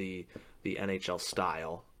adopt the NHL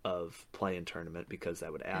style of play-in tournament because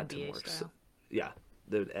that would add NBA to more. style. Yeah,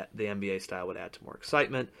 the NBA style would add to more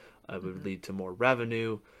excitement. It would lead to more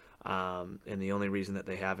revenue. And the only reason that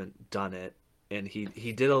they haven't done it, and he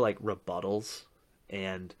did rebuttals,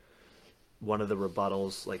 and one of the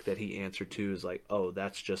rebuttals that he answered to is oh,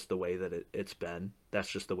 that's just the way that it's been. That's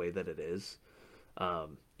just the way that it is.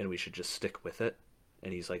 And we should just stick with it.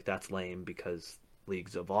 And he's like, that's lame because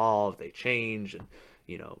leagues evolve, they change, and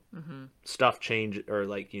stuff change, or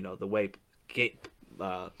the way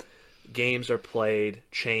games are played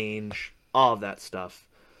change, all of that stuff.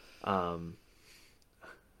 But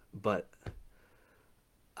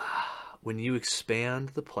when you expand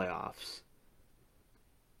the playoffs,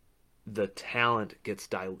 the talent gets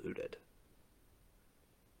diluted.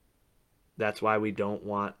 That's why we don't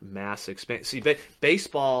want mass expansion. See,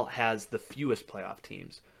 baseball has the fewest playoff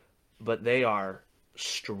teams, but they are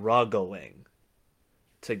struggling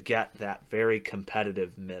to get that very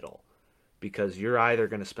competitive middle, because you're either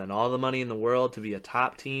going to spend all the money in the world to be a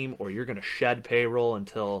top team, or you're going to shed payroll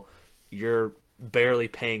until you're barely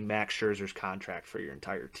paying Max Scherzer's contract for your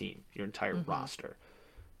entire team, your entire roster.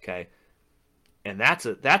 Okay? And that's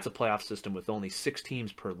a playoff system with only 6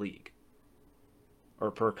 teams per league or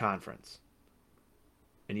per conference.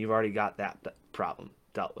 And you've already got that problem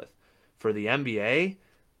dealt with. For the NBA,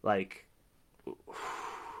 I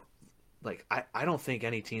don't think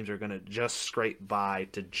any teams are going to just scrape by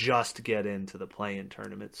to just get into the play-in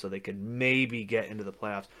tournament so they can maybe get into the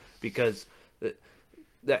playoffs, because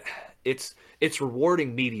that it's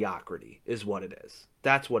rewarding mediocrity is what it is.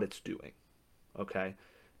 That's what it's doing. Okay?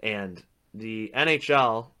 And the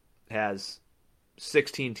NHL has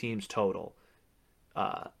 16 teams total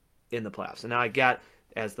in the playoffs. And now I get,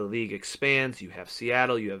 as the league expands, you have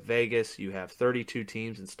Seattle, you have Vegas, you have 32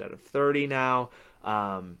 teams instead of 30 now.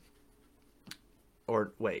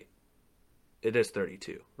 or wait, it is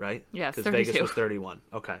 32, right? Yeah, it's Because Vegas 32. was 31.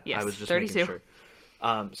 Okay, Yes, I was just 32. making sure.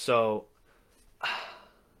 So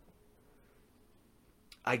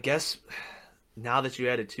I guess now that you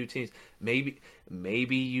added two teams, maybe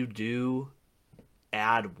you do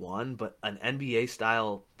add one, but an NBA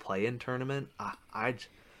style play-in tournament, I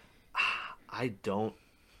don't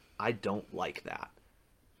like that.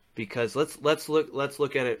 Because let's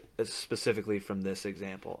look at it specifically from this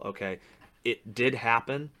example. Okay, it did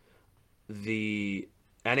happen. The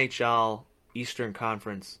NHL Eastern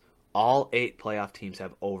Conference, all 8 playoff teams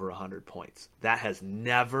have over 100 points. That has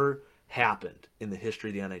never happened in the history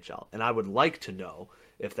of the NHL, and I would like to know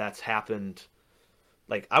if that's happened.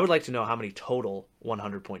 Like, I would like to know how many total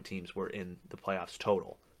 100-point teams were in the playoffs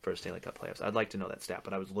total for the Stanley Cup playoffs. I'd like to know that stat,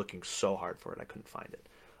 but I was looking so hard for it I couldn't find it.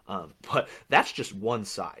 But that's just one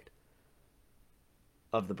side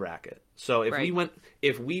of the bracket. So if Right. we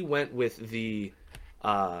went with the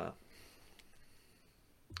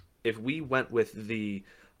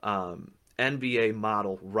NBA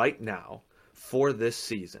model right now for this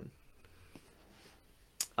season,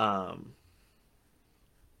 and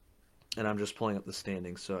I'm just pulling up the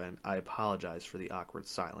standings, so I apologize for the awkward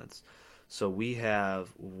silence. So we have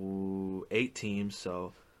 8 teams,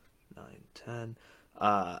 so 9, 10.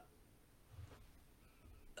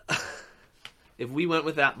 If we went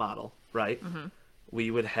with that model, right, we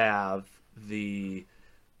would have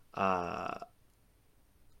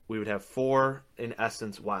we would have 4, in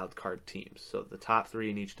essence, wild card teams. So the top 3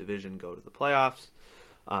 in each division go to the playoffs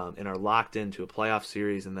and are locked into a playoff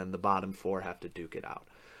series, and then the bottom 4 have to duke it out.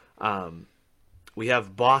 We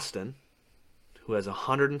have Boston, who has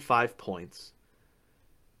 105 points,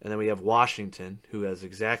 and then we have Washington, who has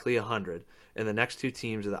exactly 100. And the next 2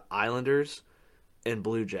 teams are the Islanders and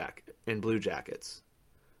Blue Jackets.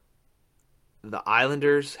 The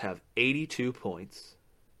Islanders have 82 points,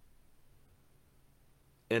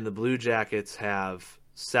 and the Blue Jackets have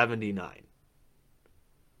 79.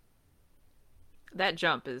 That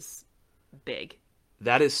jump is big.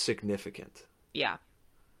 That is significant. Yeah.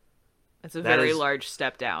 It's a That very is- large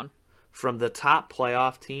step down. From the top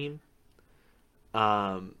playoff team,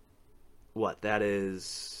 that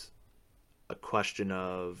is a question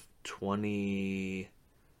of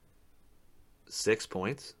 26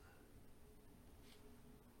 points.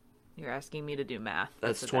 You're asking me to do math.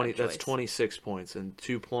 That's a bad 20. That's choice. 26 points, and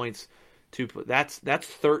 2 points. That's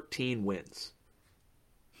 13 wins.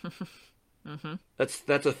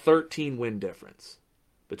 That's a 13 win difference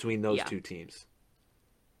between those Yeah. 2 teams.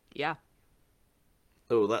 Yeah.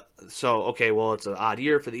 So okay, well, it's an odd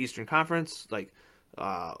year for the Eastern Conference. Like,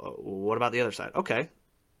 what about the other side? Okay,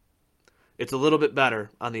 it's a little bit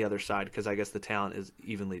better on the other side because I guess the talent is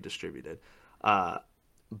evenly distributed.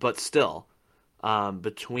 But still,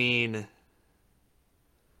 between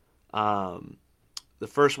the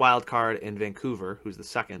first wild card in Vancouver, who's the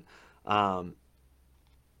second,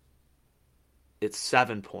 it's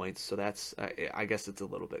 7 points. So that's, I guess it's a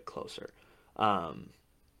little bit closer.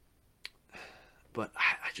 But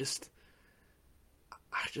I just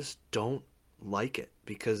don't like it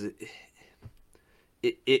because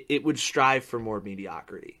it would strive for more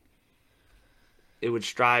mediocrity. It would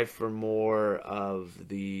strive for more of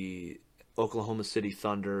the Oklahoma City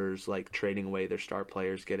Thunders, like trading away their star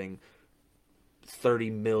players, getting 30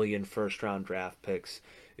 million first-round draft picks.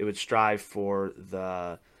 It would strive for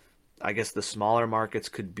I guess the smaller markets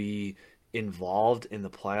could be involved in the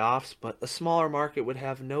playoffs, but a smaller market would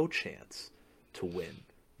have no chance to win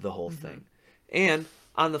the whole thing. And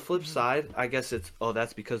on the flip side, I guess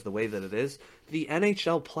that's because the way that it is, the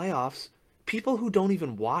NHL playoffs, people who don't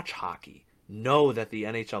even watch hockey know that the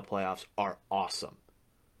NHL playoffs are awesome.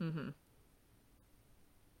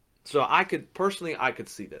 So I could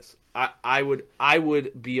see this. I would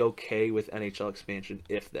be okay with NHL expansion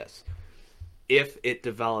if it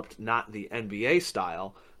developed not the NBA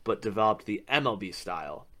style, but developed the MLB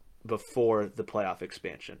style before the playoff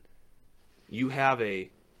expansion. You have a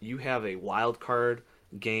wild card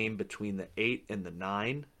game between the 8 and the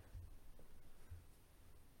 9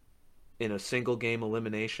 in a single game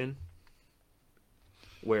elimination,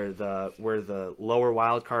 where the lower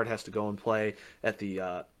wild card has to go and play at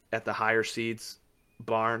the higher seeds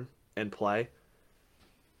barn and play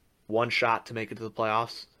one shot to make it to the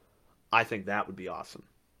playoffs. I think that would be awesome.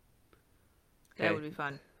 Okay? That would be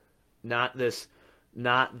fun. Not this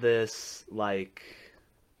like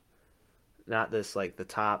the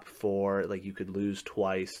top 4, like you could lose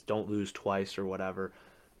twice, don't lose twice or whatever.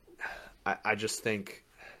 I just think,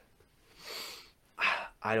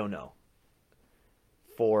 I don't know.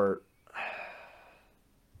 And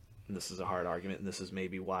this is a hard argument, and this is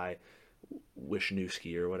maybe why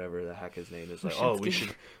Wisniewski or whatever the heck his name is, like, oh,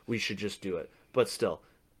 Wyszynski. we should just do it. But still,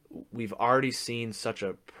 we've already seen such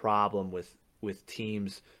a problem with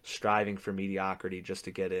teams striving for mediocrity just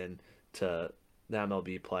to get in to the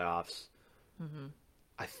MLB playoffs.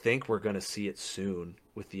 I think we're going to see it soon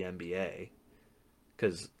with the NBA.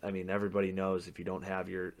 Because, I mean, everybody knows if you don't have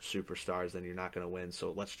your superstars, then you're not going to win.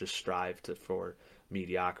 So let's just strive for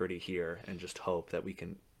mediocrity here and just hope that we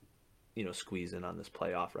can, squeeze in on this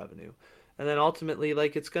playoff revenue. And then ultimately,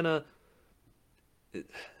 like, it's gonna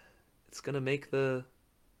make the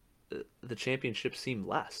championship seem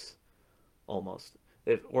less, almost,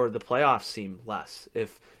 or the playoffs seem less.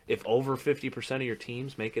 If over 50% of your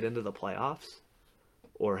teams make it into the playoffs,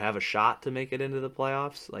 or have a shot to make it into the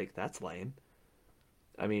playoffs, like, that's lame.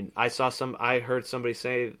 I mean, I heard somebody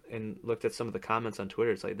say and looked at some of the comments on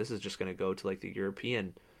Twitter. It's like, this is just going to go to like the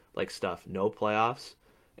European like stuff, no playoffs,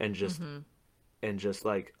 and just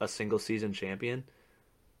like a single season champion,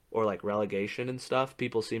 or like relegation and stuff.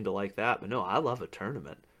 People seem to like that, but no, I love a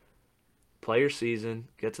tournament. Play your season,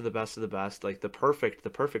 get to the best of the best. Like the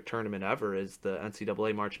perfect tournament ever is the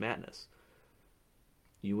NCAA March Madness.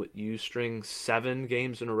 You string 7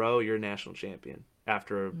 games in a row, you're a national champion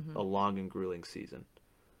after a long and grueling season.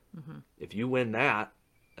 If you win that,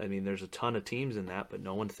 I mean, there's a ton of teams in that, but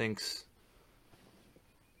no one thinks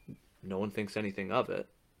anything of it.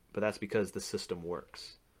 But that's because the system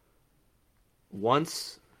works.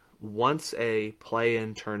 Once a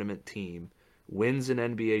play-in tournament team wins an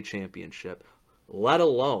NBA championship, let's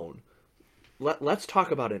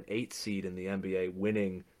talk about an 8 seed in the NBA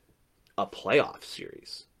winning a playoff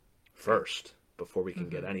series first before we can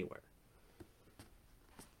get anywhere.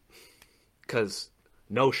 Because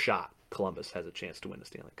no shot Columbus has a chance to win a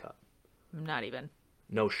Stanley Cup. Not even.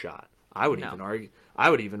 No shot. I would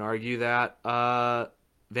even argue that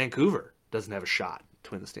Vancouver doesn't have a shot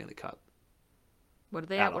to win the Stanley Cup. What are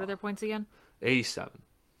they at? What are their points again? 87.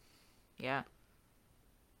 Yeah.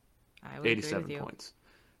 I would 87 agree with you. points.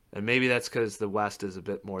 And maybe that's because the West is a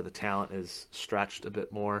bit more, the talent is stretched a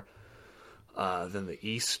bit more than the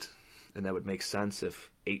East. And that would make sense if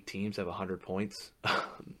 8 teams have 100 points.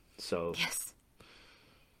 So, yes.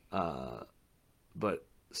 But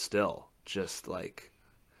still, just like,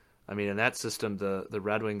 I mean, in that system, the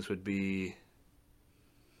Red Wings would be,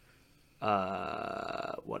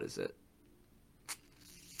 what is it?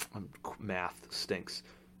 Math stinks.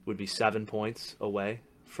 Would be 7 points away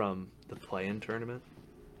from the play-in tournament.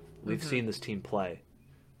 We've seen this team play.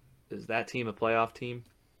 Is that team a playoff team?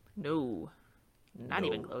 No. Not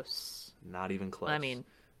even close. Not even close. I mean,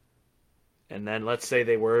 and then let's say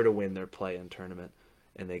they were to win their play-in tournament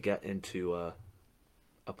and they get into a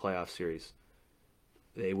playoff series.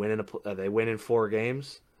 They win in 4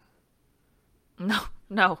 games?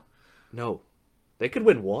 No. They could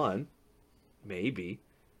win 1, maybe.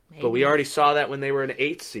 But we already saw that when they were an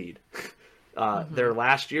 8 seed. Their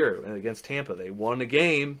last year against Tampa, they won a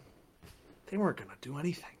game. They weren't going to do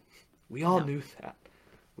anything. We all knew that.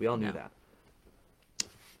 that.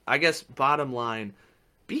 I guess bottom line,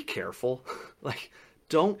 be careful. Like,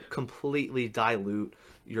 don't completely dilute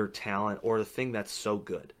your talent or the thing that's so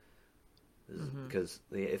good. Because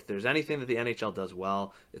if there's anything that the NHL does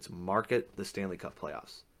well, it's market the Stanley Cup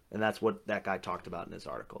playoffs. And that's what that guy talked about in his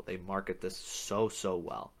article. They market this so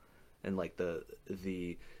well. And like the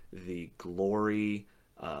glory,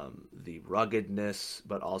 the ruggedness,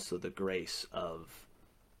 but also the grace of,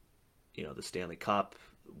 the Stanley Cup,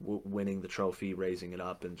 winning the trophy, raising it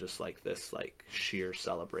up, and just like this like sheer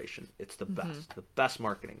celebration. It's the best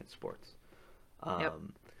marketing in sports.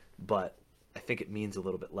 But I think it means a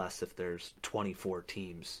little bit less if there's 24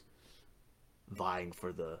 teams vying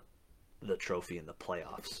for the trophy in the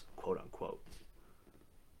playoffs, quote unquote.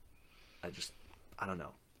 I don't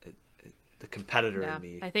know. The competitor in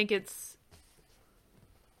me. I think it's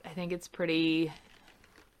pretty.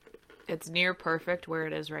 It's near perfect where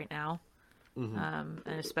it is right now, and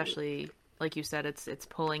especially like you said, it's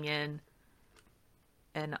pulling in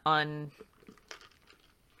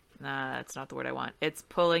that's not the word I want. It's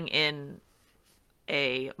pulling in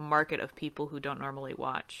a market of people who don't normally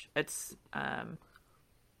watch. It's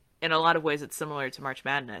in a lot of ways it's similar to March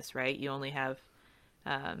Madness, right? You only have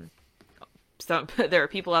there are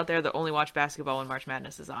people out there that only watch basketball when March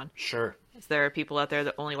Madness is on. Sure. There are people out there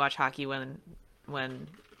that only watch hockey when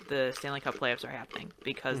the Stanley Cup playoffs are happening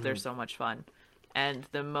because they're so much fun. And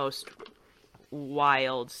the most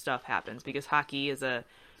wild stuff happens because hockey is a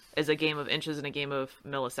game of inches and a game of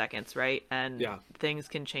milliseconds, right? And things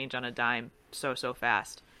can change on a dime so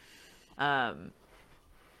fast. And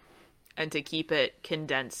to keep it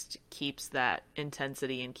condensed keeps that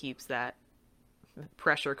intensity and keeps that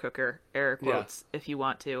pressure cooker, air Yeah. quotes, if you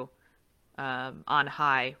want to, on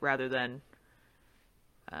high rather than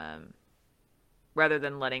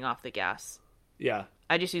letting off the gas. Yeah.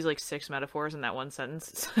 I just use like 6 metaphors in that one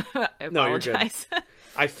sentence. I No, you're good. apologize.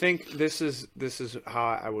 I think this is how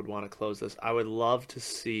I would want to close this. I would love to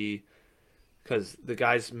see, because the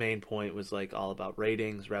guy's main point was like all about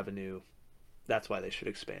ratings, revenue. That's why they should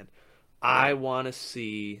expand. I want to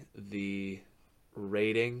see the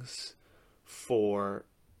ratings for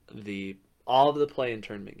the all of the play and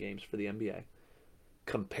tournament games for the NBA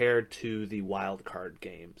compared to the wild card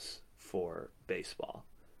games for baseball.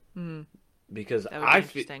 Because That would be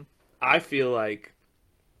interesting. I feel like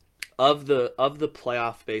of the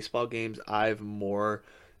playoff baseball games I've more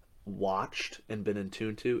watched and been in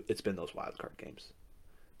tune to, it's been those wild card games.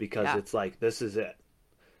 Because Yeah. it's like this is it.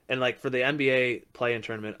 And like for the NBA play in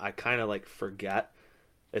tournament, I kind of like forget.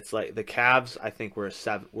 It's like the Cavs, I think were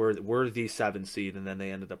the 7 seed, and then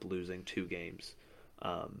they ended up losing 2 games,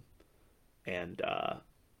 and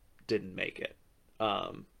didn't make it.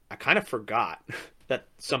 I kind of forgot that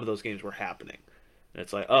some of those games were happening, and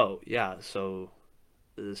it's like, oh yeah, so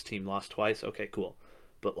this team lost twice. Okay, cool,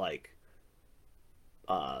 but like,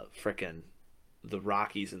 frickin' the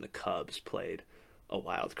Rockies and the Cubs played a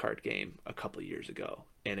wild card game a couple years ago,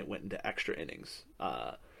 and it went into extra innings.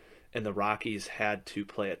 And the Rockies had to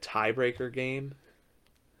play a tiebreaker game,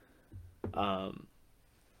 and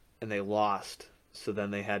they lost. So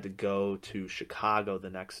then they had to go to Chicago the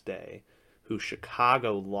next day, who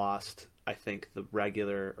Chicago lost, I think,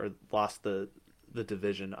 lost the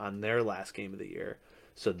division on their last game of the year.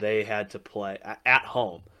 So they had to play at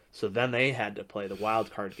home. So then they had to play the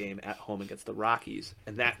wild card game at home against the Rockies,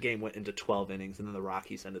 and that game went into 12 innings, and then the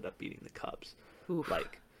Rockies ended up beating the Cubs. Oof.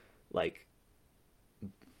 Like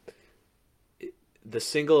the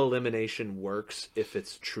single elimination works if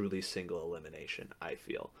it's truly single elimination, I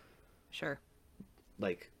feel. Sure.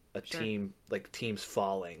 Like teams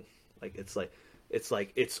falling.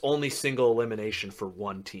 It's only single elimination for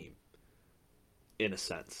one team, in a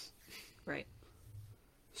sense. Right.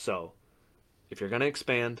 So, if you're going to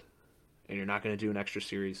expand and you're not going to do an extra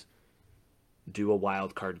series, do a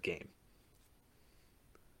wild card game.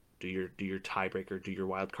 Do your tiebreaker, do your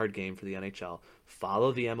wild card game for the NHL.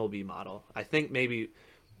 Follow the MLB model. I think maybe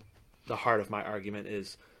the heart of my argument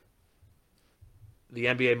is the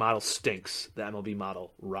NBA model stinks. The MLB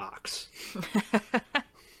model rocks.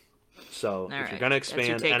 So if you're going to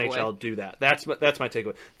expand NHL, do that. That's my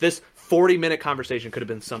takeaway. This 40-minute conversation could have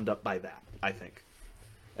been summed up by that, I think.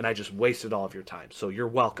 And I just wasted all of your time. So you're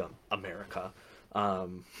welcome, America.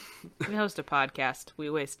 We host a podcast.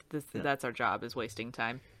 We waste this. Yeah. That's our job, is wasting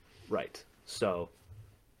time. Right. So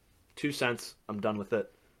 2 cents. I'm done with it.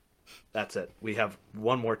 That's it. We have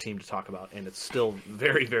one more team to talk about, and it's still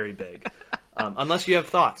very, very big. Unless you have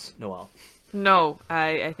thoughts, Noelle. No,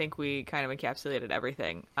 I think we kind of encapsulated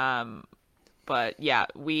everything. But yeah,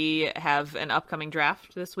 we have an upcoming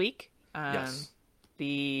draft this week. Yes.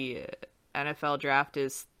 The NFL draft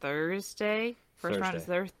is Thursday. First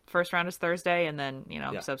round is Thursday, and then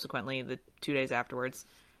subsequently the 2 days afterwards.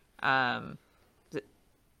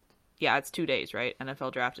 Yeah, it's 2 days, right?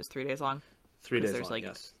 NFL draft is 3 days long. 3 days there's long.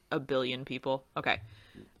 Yes. A billion people. Okay.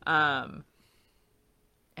 And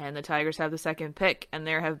the Tigers have the second pick, and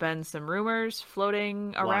there have been some rumors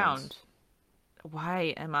floating around.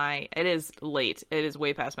 Why am I? It is late. It is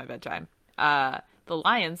way past my bedtime. The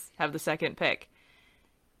Lions have the second pick.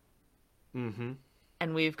 Mm-hmm.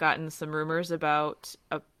 And we've gotten some rumors about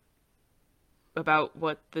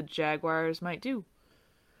what the Jaguars might do.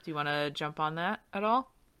 Do you want to jump on that at all?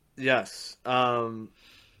 Yes.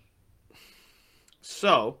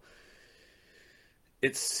 So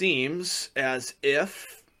it seems as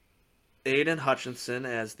if Aiden Hutchinson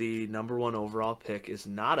as the number 1 overall pick is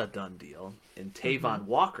not a done deal, and Tavon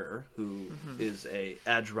Walker, who is a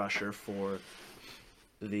edge rusher for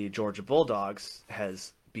the Georgia Bulldogs,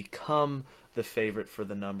 has become the favorite for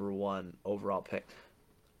the number 1 overall pick.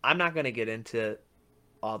 I'm not going to get into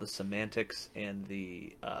all the semantics and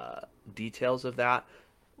the details of that.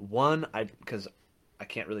 1, because I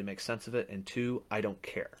can't really make sense of it, and 2, I don't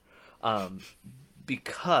care.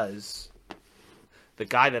 Because the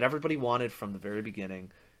guy that everybody wanted from the very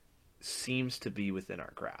beginning seems to be within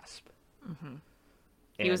our grasp. Mm-hmm.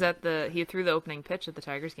 He threw the opening pitch at the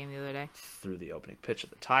Tigers game the other day. Threw the opening pitch at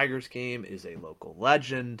the Tigers game, is a local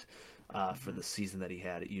legend for the season that he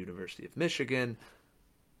had at University of Michigan.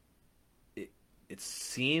 It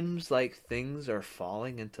seems like things are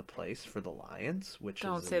falling into place for the Lions,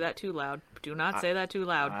 Don't say that too loud. Do not say that too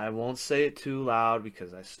loud. I won't say it too loud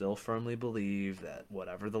because I still firmly believe that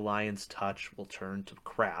whatever the Lions touch will turn to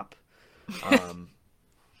crap.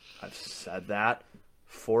 I've said that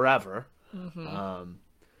forever.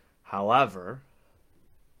 However,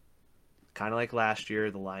 kind of like last year,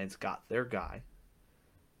 the Lions got their guy,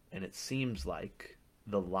 and it seems like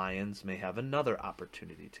the Lions may have another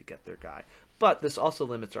opportunity to get their guy. But this also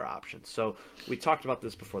limits our options. So we talked about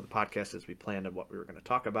this before the podcast as we planned on what we were going to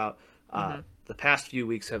talk about. The past few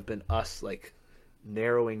weeks have been us like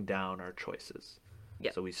narrowing down our choices.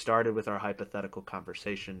 Yep. So we started with our hypothetical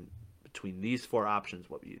conversation between these four options.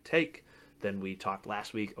 What would you take? Then we talked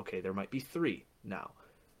last week. Okay, there might be three now.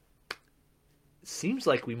 It seems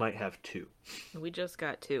like we might have two. We just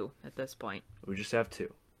got two at this point. We just have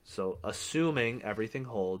two. So assuming everything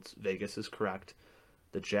holds, Vegas is correct.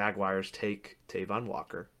 The Jaguars take Tavon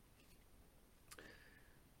Walker.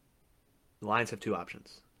 The Lions have two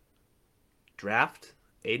options. Draft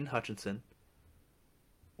Aiden Hutchinson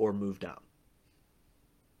or move down.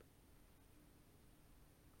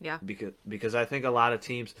 Yeah. Because I think a lot of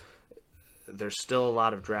teams, there's still a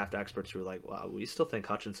lot of draft experts who are like, wow, we still think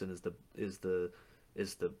Hutchinson is the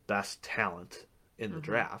best talent in the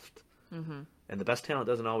draft. And the best talent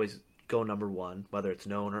doesn't always go number one, whether it's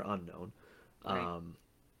known or unknown. Right.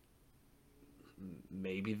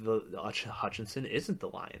 Maybe the Hutchinson isn't the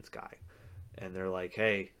Lions guy, and they're like,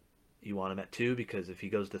 hey, you want him at 2 because if he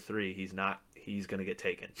goes to 3, he's going to get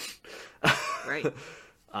taken. Right.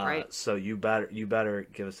 Right. So you better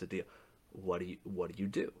give us a deal. What do you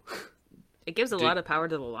do? It gives a lot of power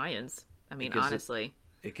to the Lions. I mean, honestly.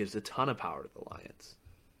 It gives a ton of power to the Lions.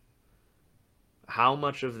 How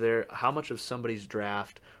much of somebody's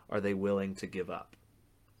draft are they willing to give up?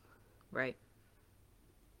 Right.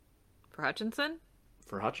 For Hutchinson?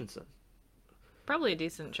 For Hutchinson. Probably a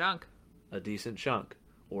decent chunk.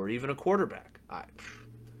 Or even a quarterback. I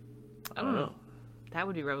don't know. That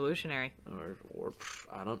would be revolutionary. Or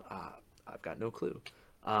I don't. I've got no clue.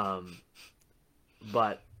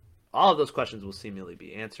 But all of those questions will seemingly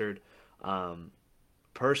be answered.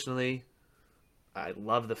 Personally, I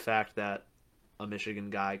love the fact that a Michigan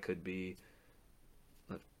guy could be,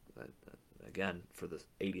 again, for the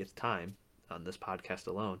 80th time on this podcast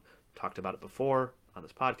alone, talked about it before on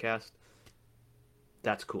this podcast.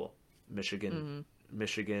 That's cool.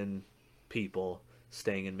 Michigan people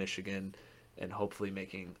staying in Michigan and hopefully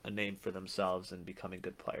making a name for themselves and becoming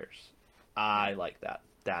good players. I like that.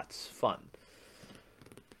 That's fun.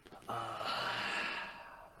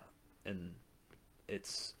 And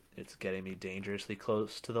it's getting me dangerously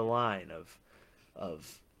close to the line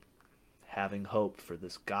of having hope for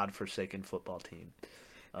this godforsaken football team.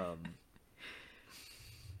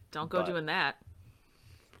 Don't go doing that.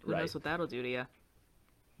 Who right. knows what that'll do to you?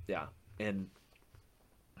 Yeah, and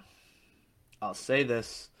I'll say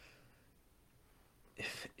this: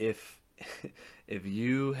 if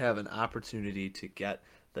you have an opportunity to get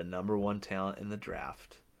the number one talent in the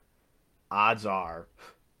draft, odds are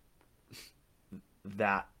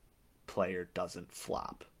that player doesn't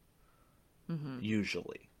flop.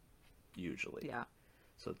 Usually. Yeah.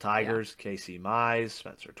 So Tigers, Casey Mize,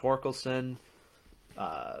 Spencer Torkelson,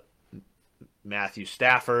 Matthew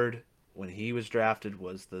Stafford, when he was drafted,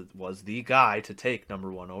 was the guy to take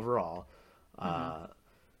number one overall.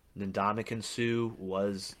 Ndamukong Suh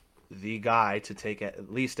was the guy to take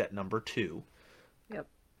at least at number 2. Yep.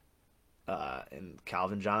 And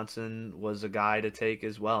Calvin Johnson was a guy to take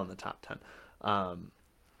as well in the top 10.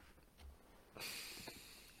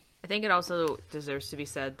 I think it also deserves to be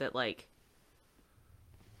said that, like,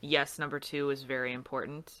 yes, number 2 is very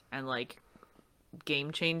important and, like,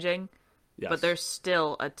 game-changing, Yes. but there's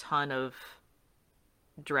still a ton of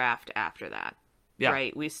draft after that. Yeah.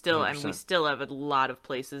 Right? We still 100%. have a lot of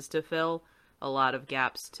places to fill, a lot of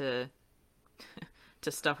gaps to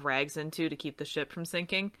stuff rags into to keep the ship from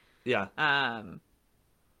sinking. Yeah.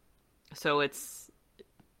 So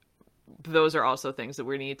those are also things that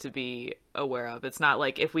we need to be aware of. It's not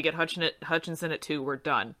like if we get Hutchinson at 2, we're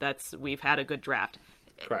done. We've had a good draft.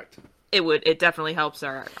 Correct. It definitely helps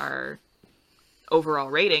our overall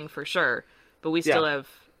rating for sure, but we still have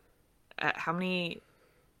how many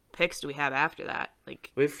picks do we have after that?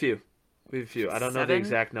 Like We have a few. I don't know the 7,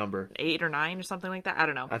 exact number. 8 or 9 or something like that. I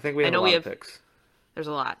don't know. I think we have a lot of picks. There's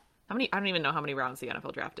a lot. How many? I don't even know how many rounds the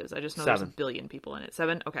NFL draft is. I just know 7. there's a billion people in it.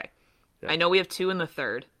 7? Okay. Yeah. I know we have 2 in the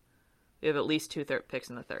 3rd. We have at least 2 picks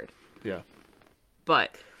in the 3rd. Yeah.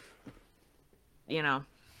 But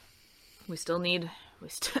we still need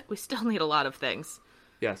a lot of things.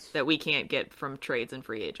 Yes. That we can't get from trades and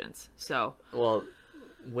free agents. So, well,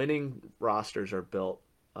 winning rosters are built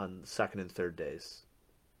on the second and third days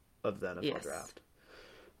of the NFL draft.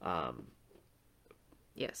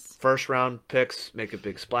 Yes. First round picks make a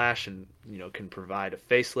big splash and, can provide a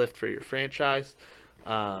facelift for your franchise.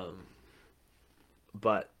 But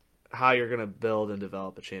how you're going to build and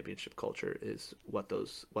develop a championship culture is what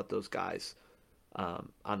those guys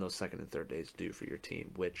on those second and third days do for your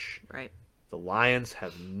team, which Right. the Lions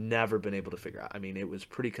have never been able to figure out. I mean, it was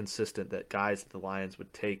pretty consistent that guys that the Lions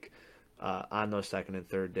would take on those second and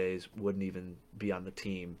third days wouldn't even be on the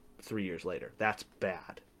team 3 years later. That's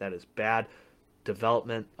bad. That is bad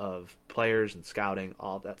development of players and scouting,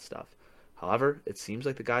 all of that stuff. However, it seems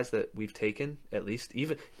like the guys that we've taken, at least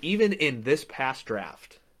even in this past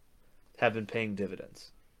draft, have been paying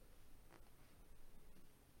dividends,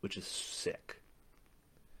 which is sick.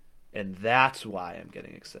 And that's why I'm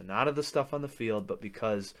getting excited. Not of the stuff on the field, but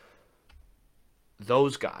because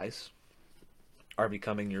those guys are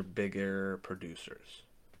becoming your bigger producers.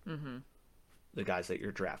 Mm-hmm. The guys that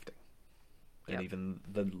you're drafting. Yep. And even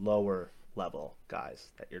the lower level guys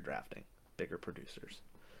that you're drafting. Bigger producers.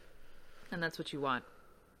 And that's what you want.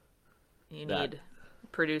 You need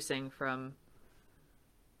producing from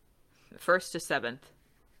 1st to 7th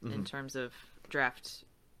in terms of draft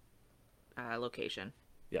location.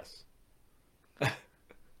 Yes.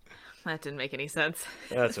 That didn't make any sense.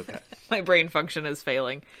 That's okay. My brain function is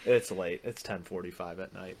failing. It's late. It's 10:45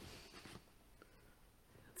 at night.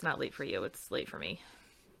 It's not late for you. It's late for me.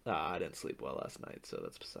 I didn't sleep well last night, so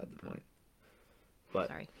that's beside the point. But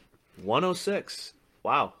Sorry. 106.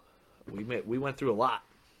 Wow. We went through a lot.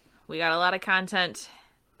 We got a lot of content.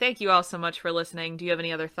 Thank you all so much for listening. Do you have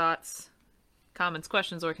any other thoughts, comments,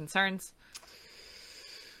 questions, or concerns?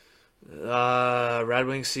 Red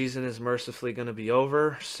Wings season is mercifully going to be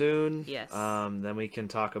over soon. Yes. Then we can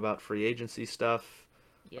talk about free agency stuff.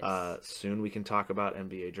 Yes. Soon we can talk about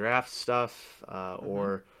NBA draft stuff,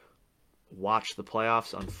 or watch the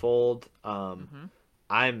playoffs unfold.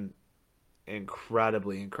 I'm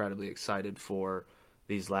incredibly excited for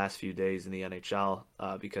these last few days in the NHL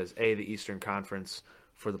because the Eastern Conference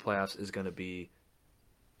for the playoffs is going to be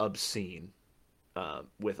obscene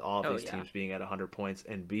with all of these teams being at 100 points.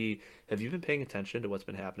 And B, have you been paying attention to what's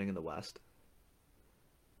been happening in the West?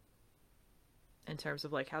 In terms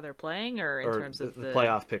of like how they're playing, or in terms of the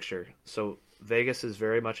playoff picture? So Vegas is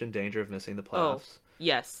very much in danger of missing the playoffs. Oh,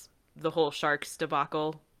 yes. The whole Sharks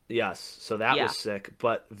debacle. Yes, so that was sick.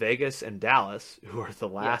 But Vegas and Dallas, who are the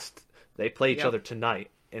last, they play each other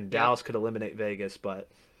tonight, and Dallas could eliminate Vegas, but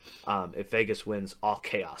if Vegas wins, all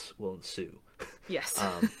chaos will ensue. Yes.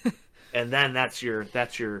 And then that's your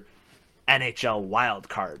NHL wild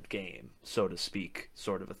card game, so to speak,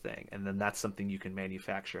 sort of a thing. And then that's something you can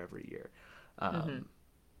manufacture every year.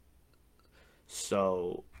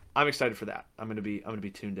 So I'm excited for that. I'm gonna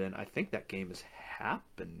be tuned in. I think that game is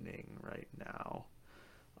happening right now.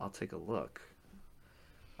 I'll take a look.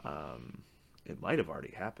 It might have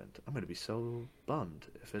already happened. I'm gonna be so bummed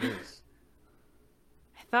if it is.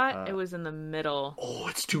 I thought it was in the middle. Oh,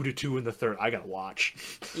 it's 2-2 in the third. I gotta watch.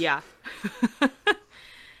 Yeah.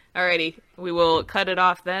 Alrighty, we will cut it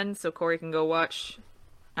off then, so Corey can go watch.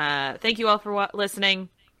 Thank you all for listening,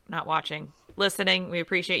 not watching, listening. We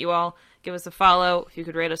appreciate you all. Give us a follow. If you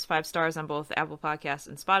could rate us 5 stars on both Apple Podcasts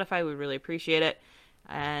and Spotify, we'd really appreciate it.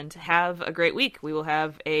 And have a great week. We will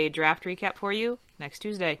have a draft recap for you next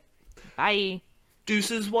Tuesday. Bye.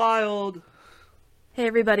 Deuces Wild. Hey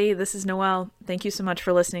everybody, this is Noelle. Thank you so much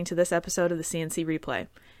for listening to this episode of the CNC Replay.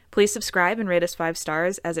 Please subscribe and rate us 5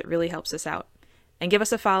 stars as it really helps us out. And give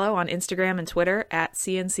us a follow on Instagram and Twitter at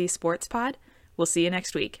CNC Sports Pod. We'll see you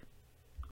next week.